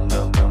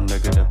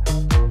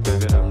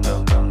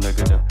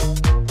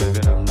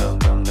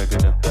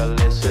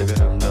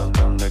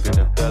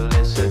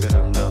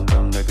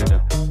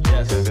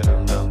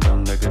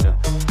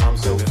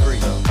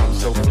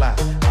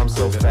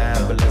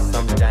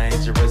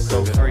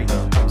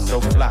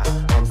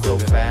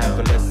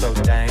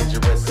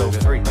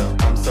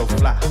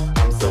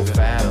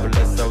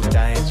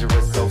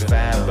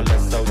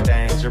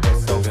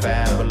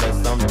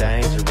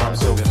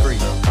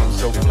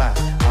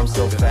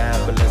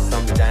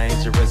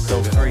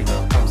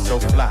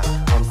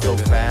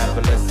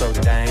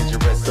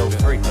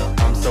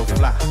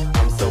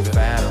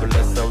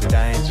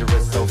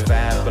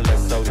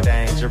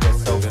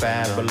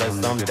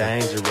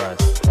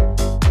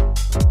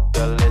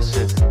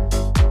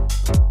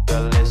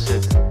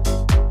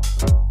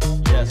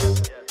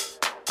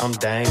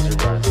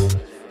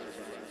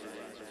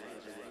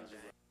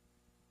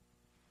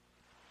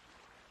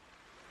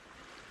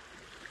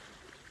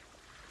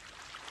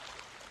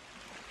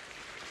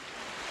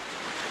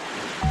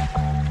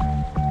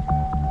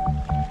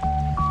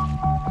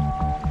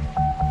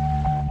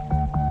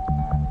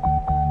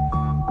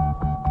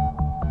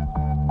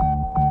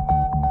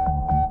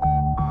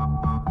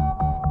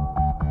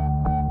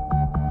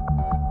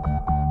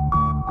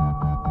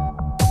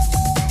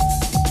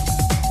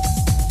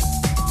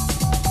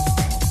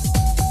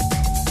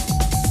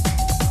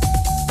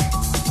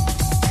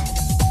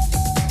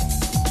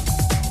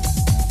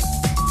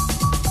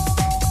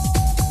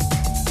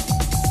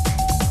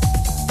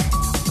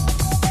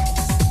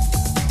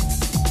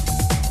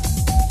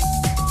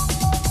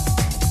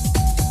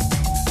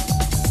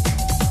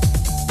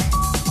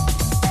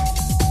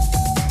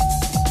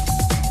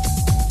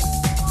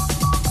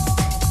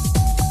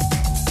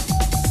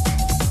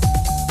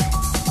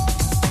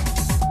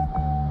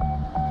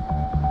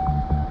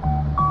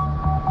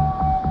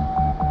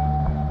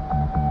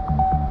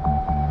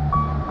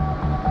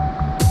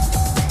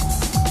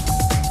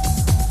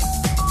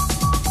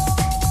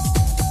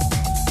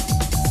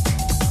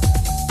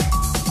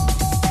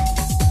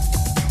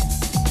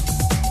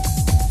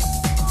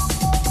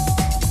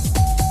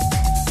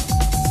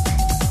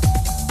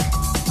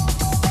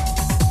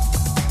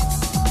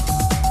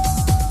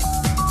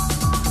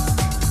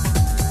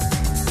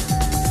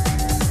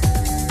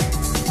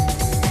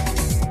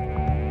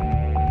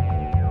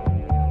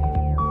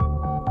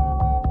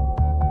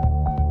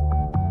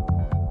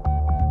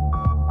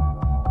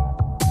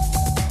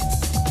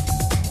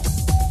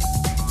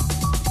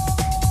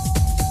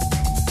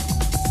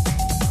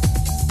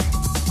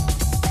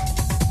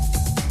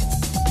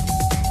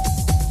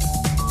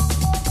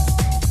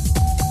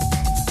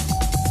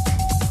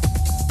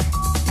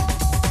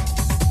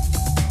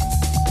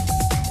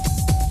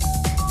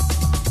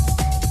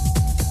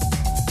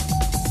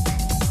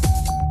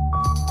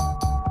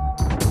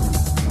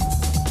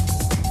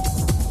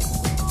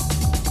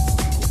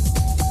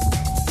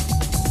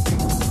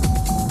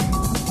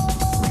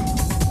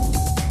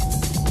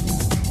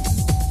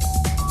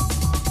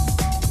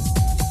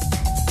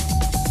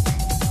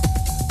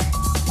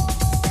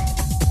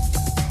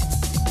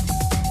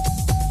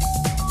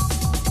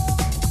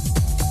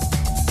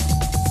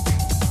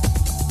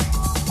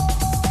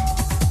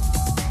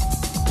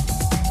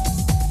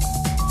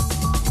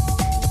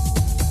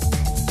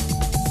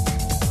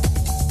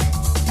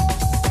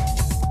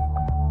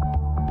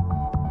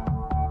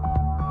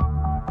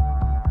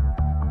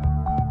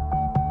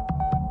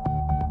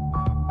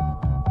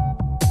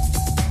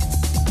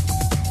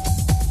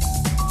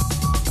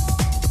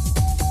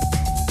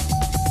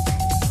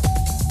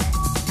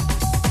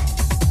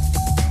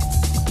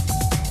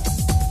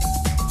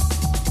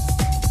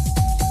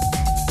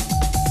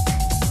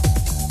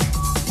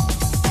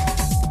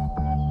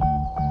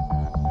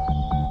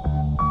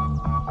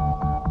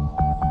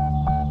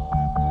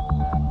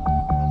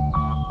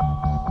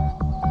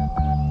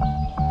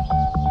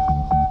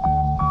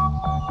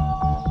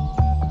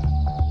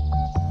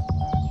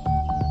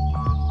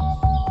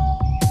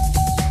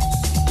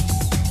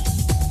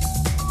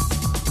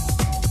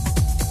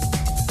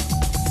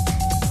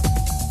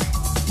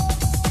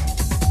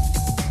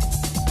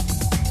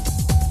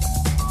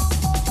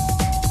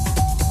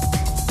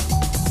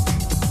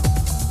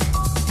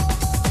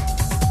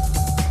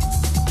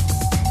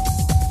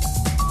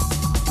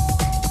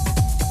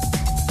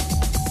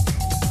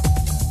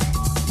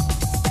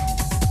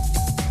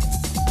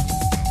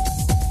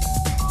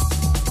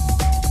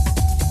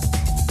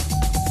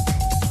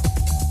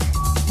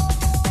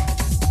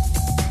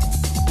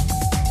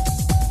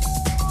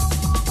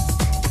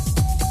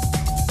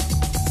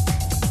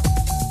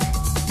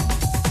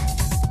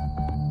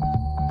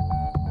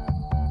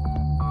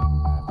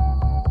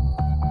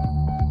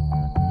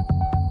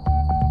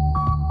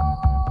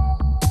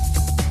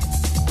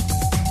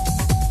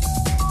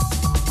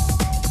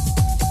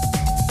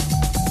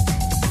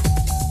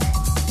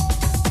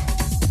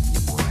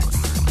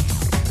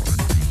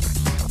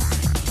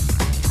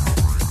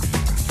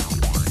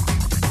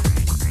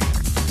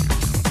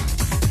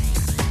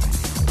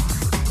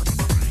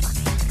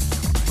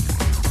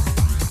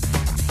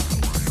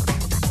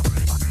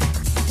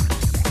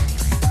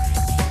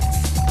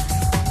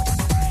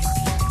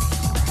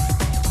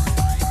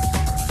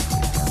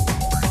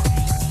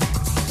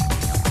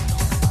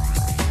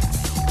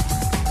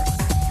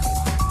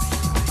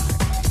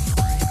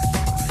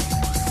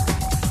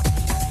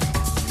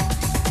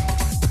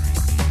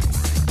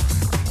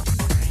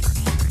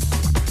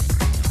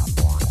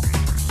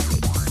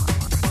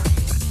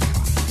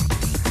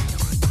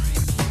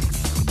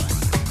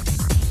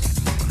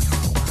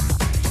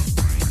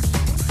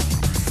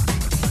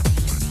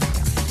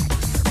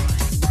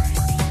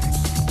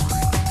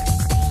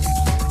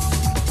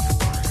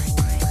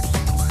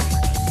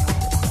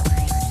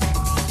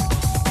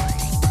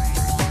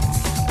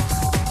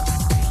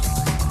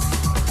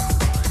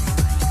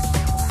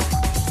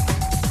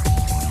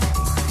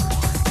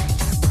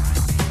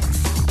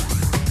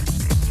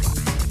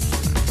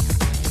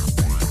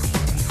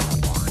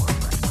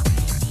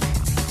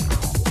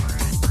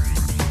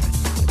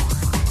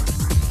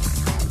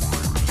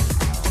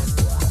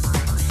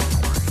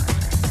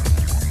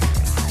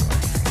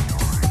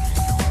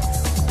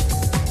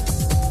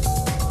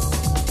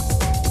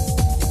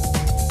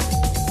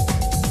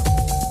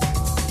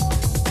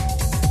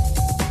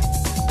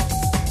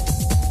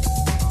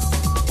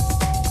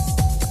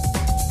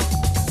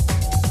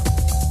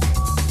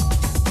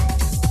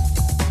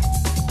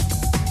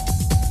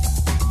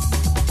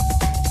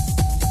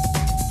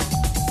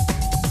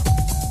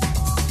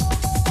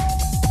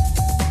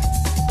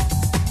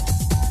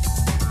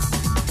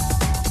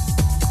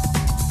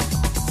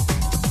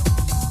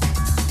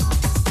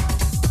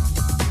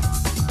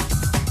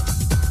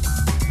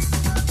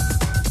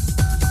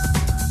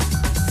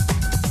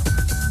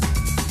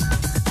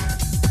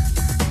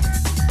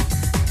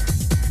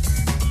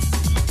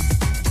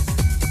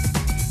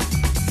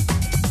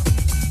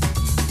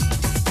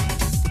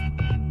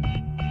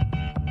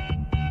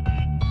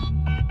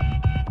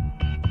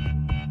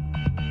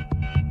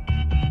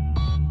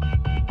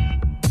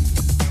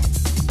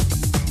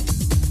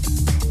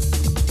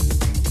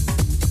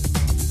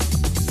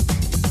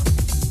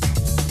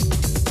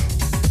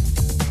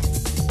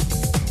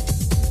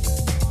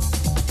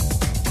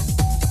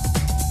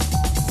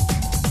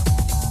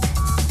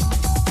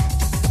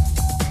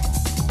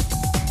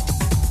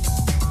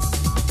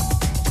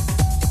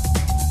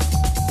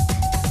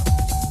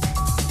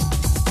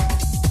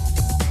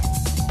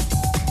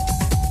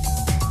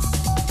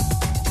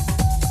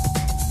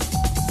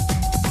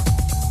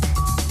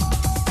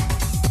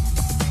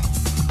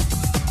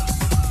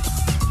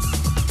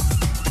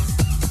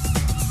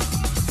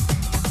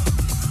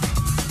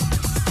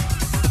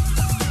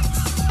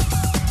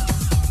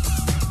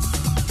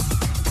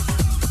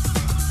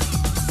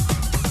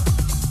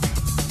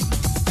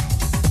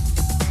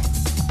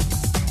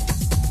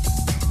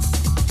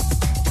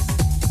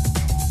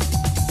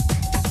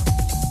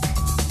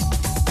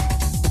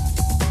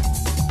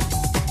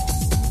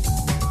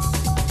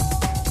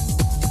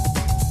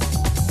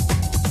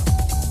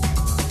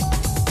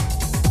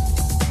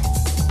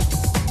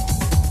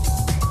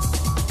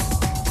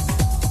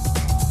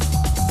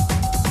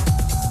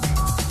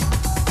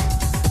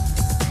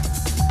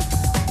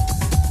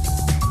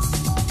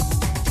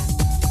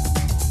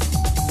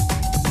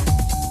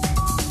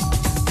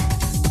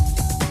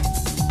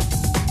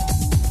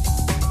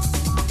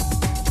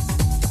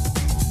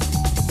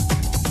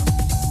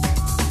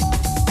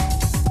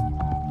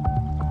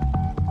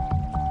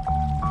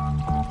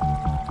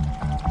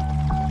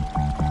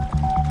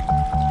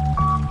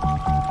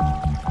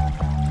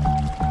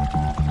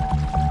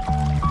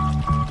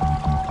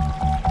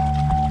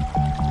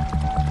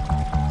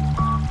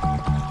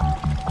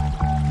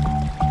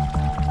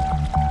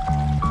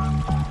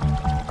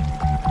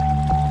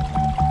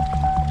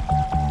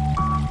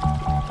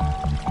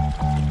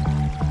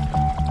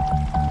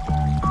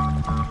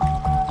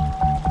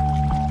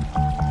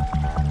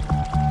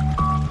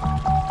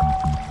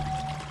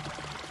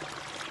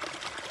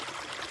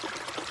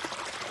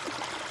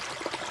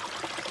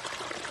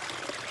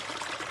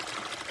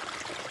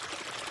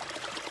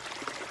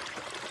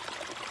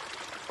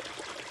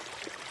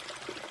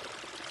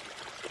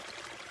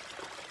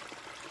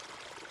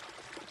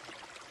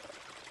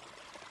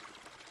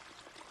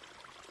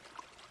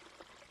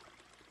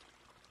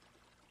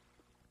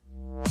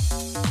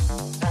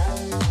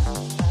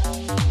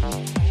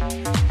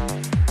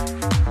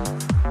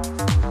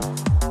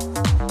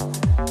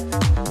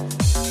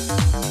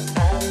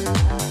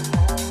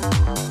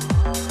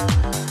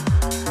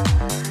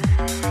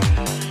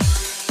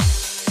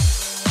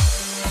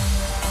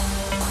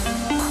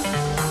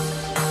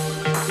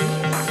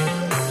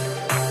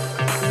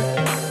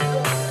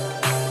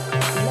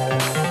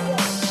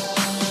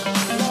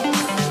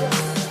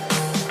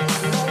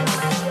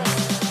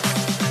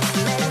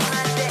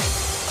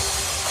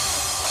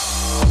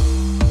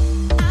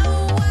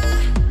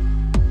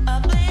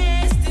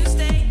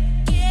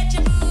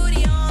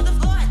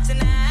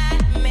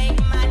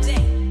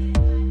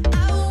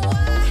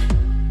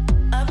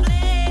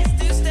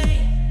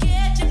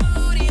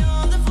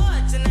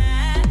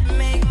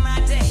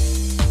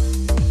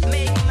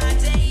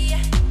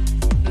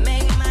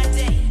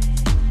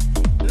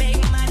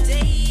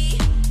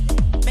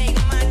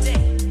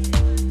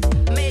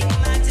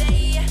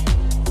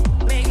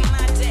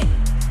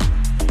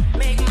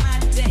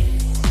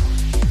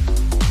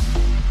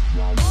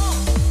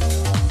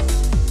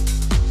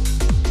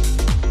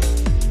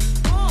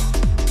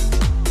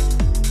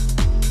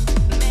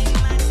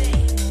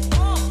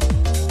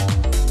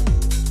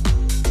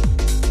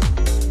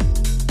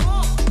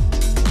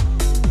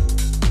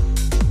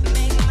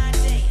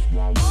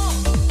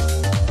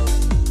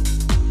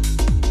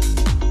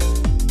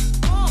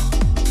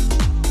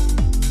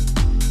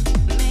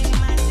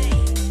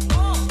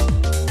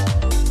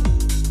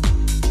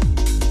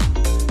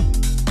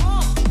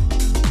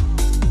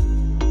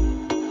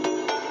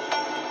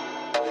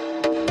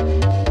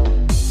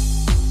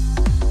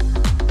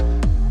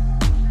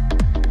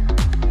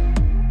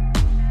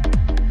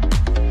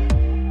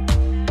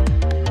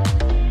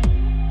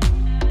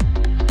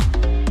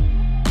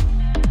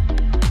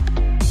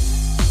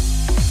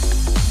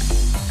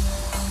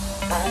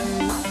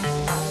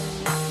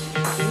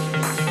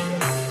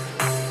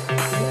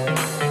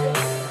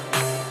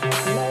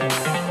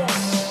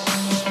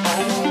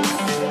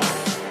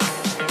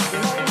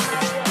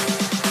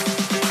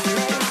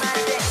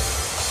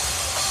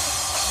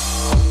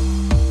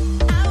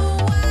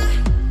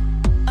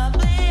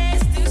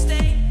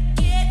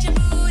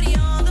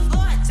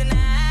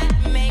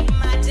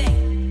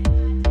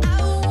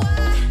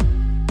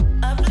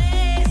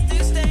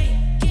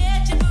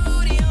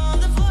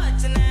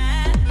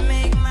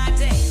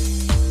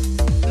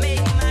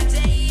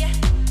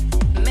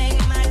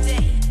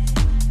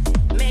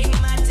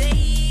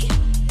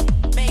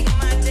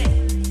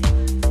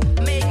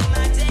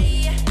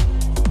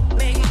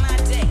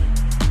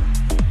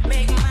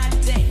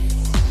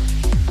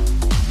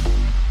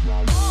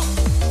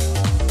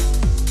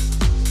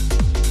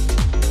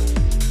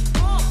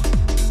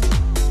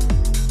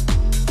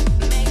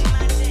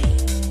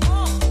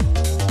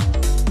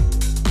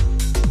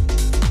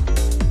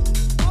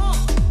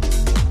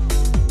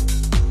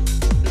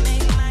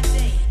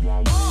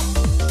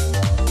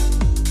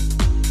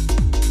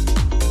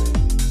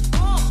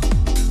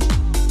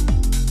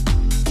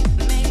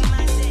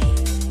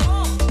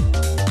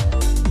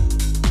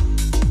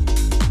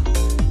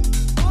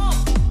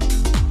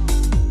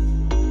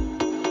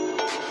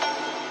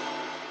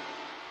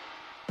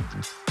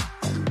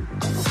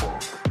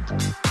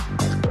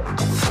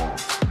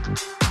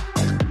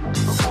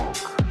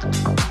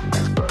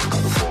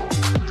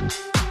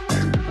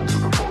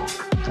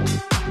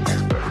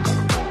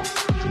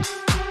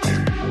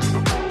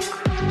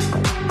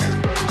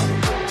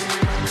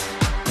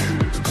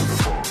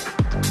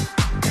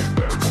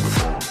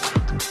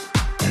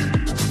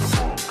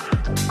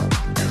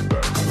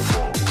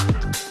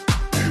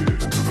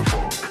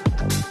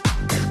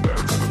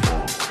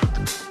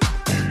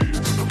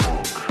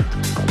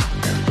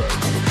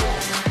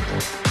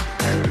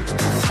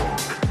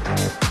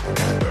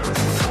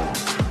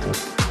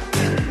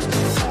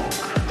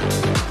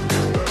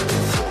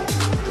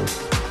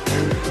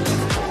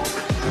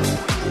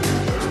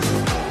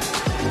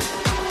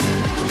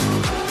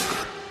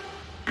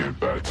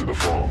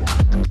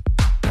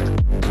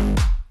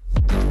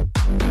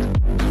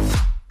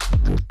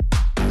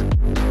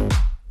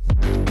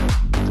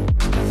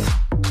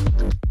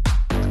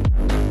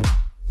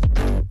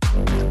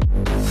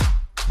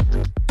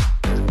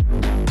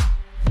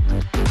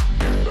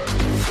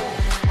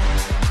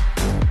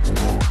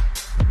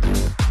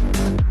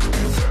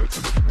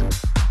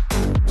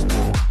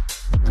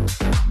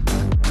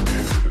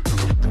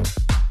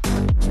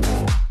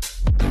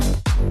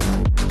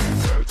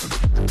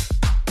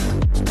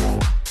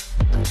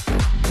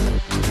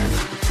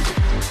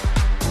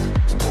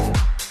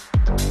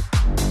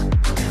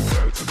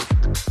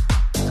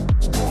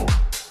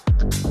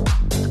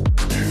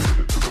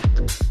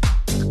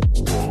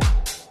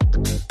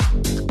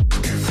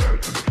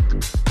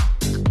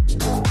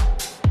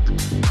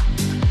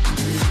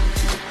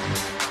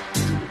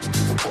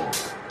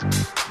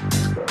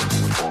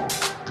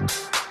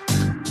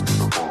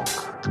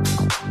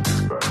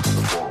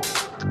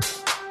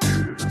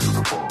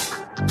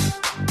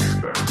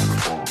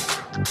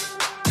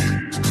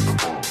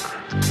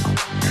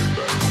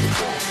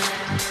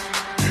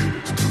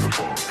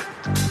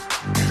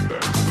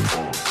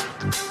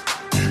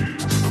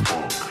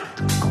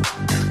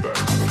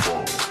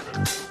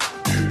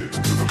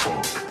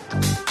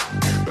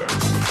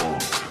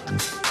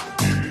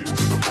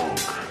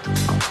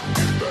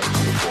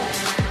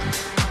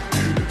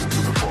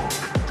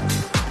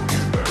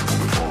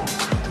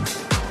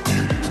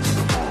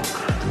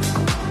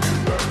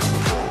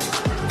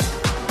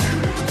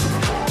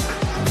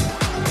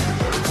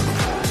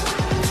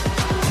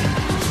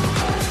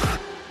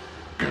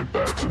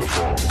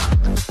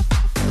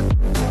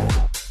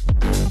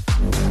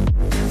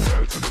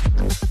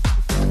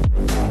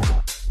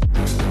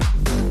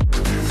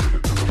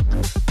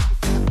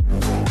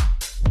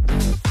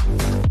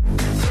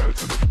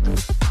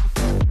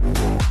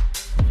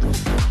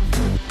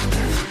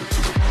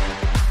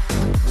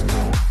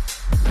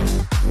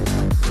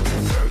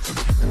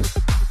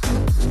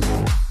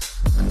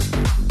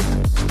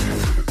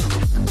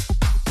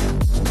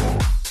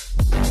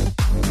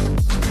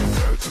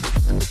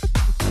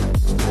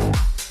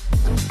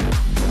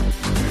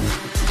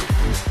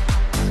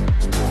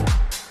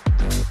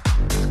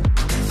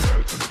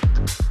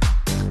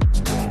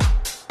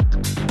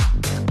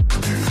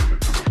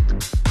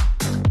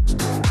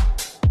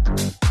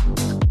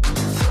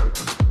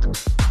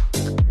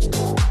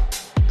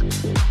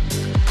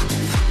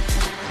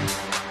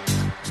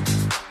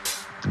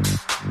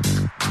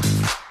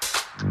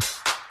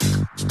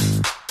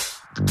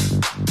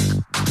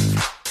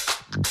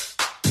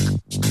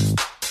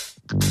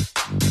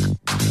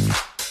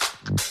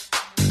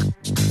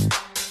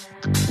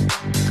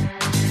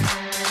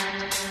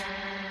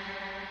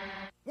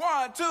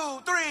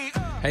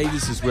 Hey,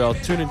 this is Will.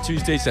 Tune in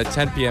Tuesdays at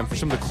 10 p.m. for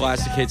some of the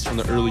classic hits from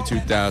the early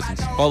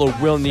 2000s. Follow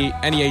Will Neat,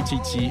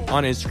 N-E-A-T-T,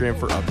 on Instagram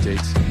for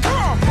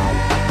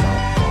updates.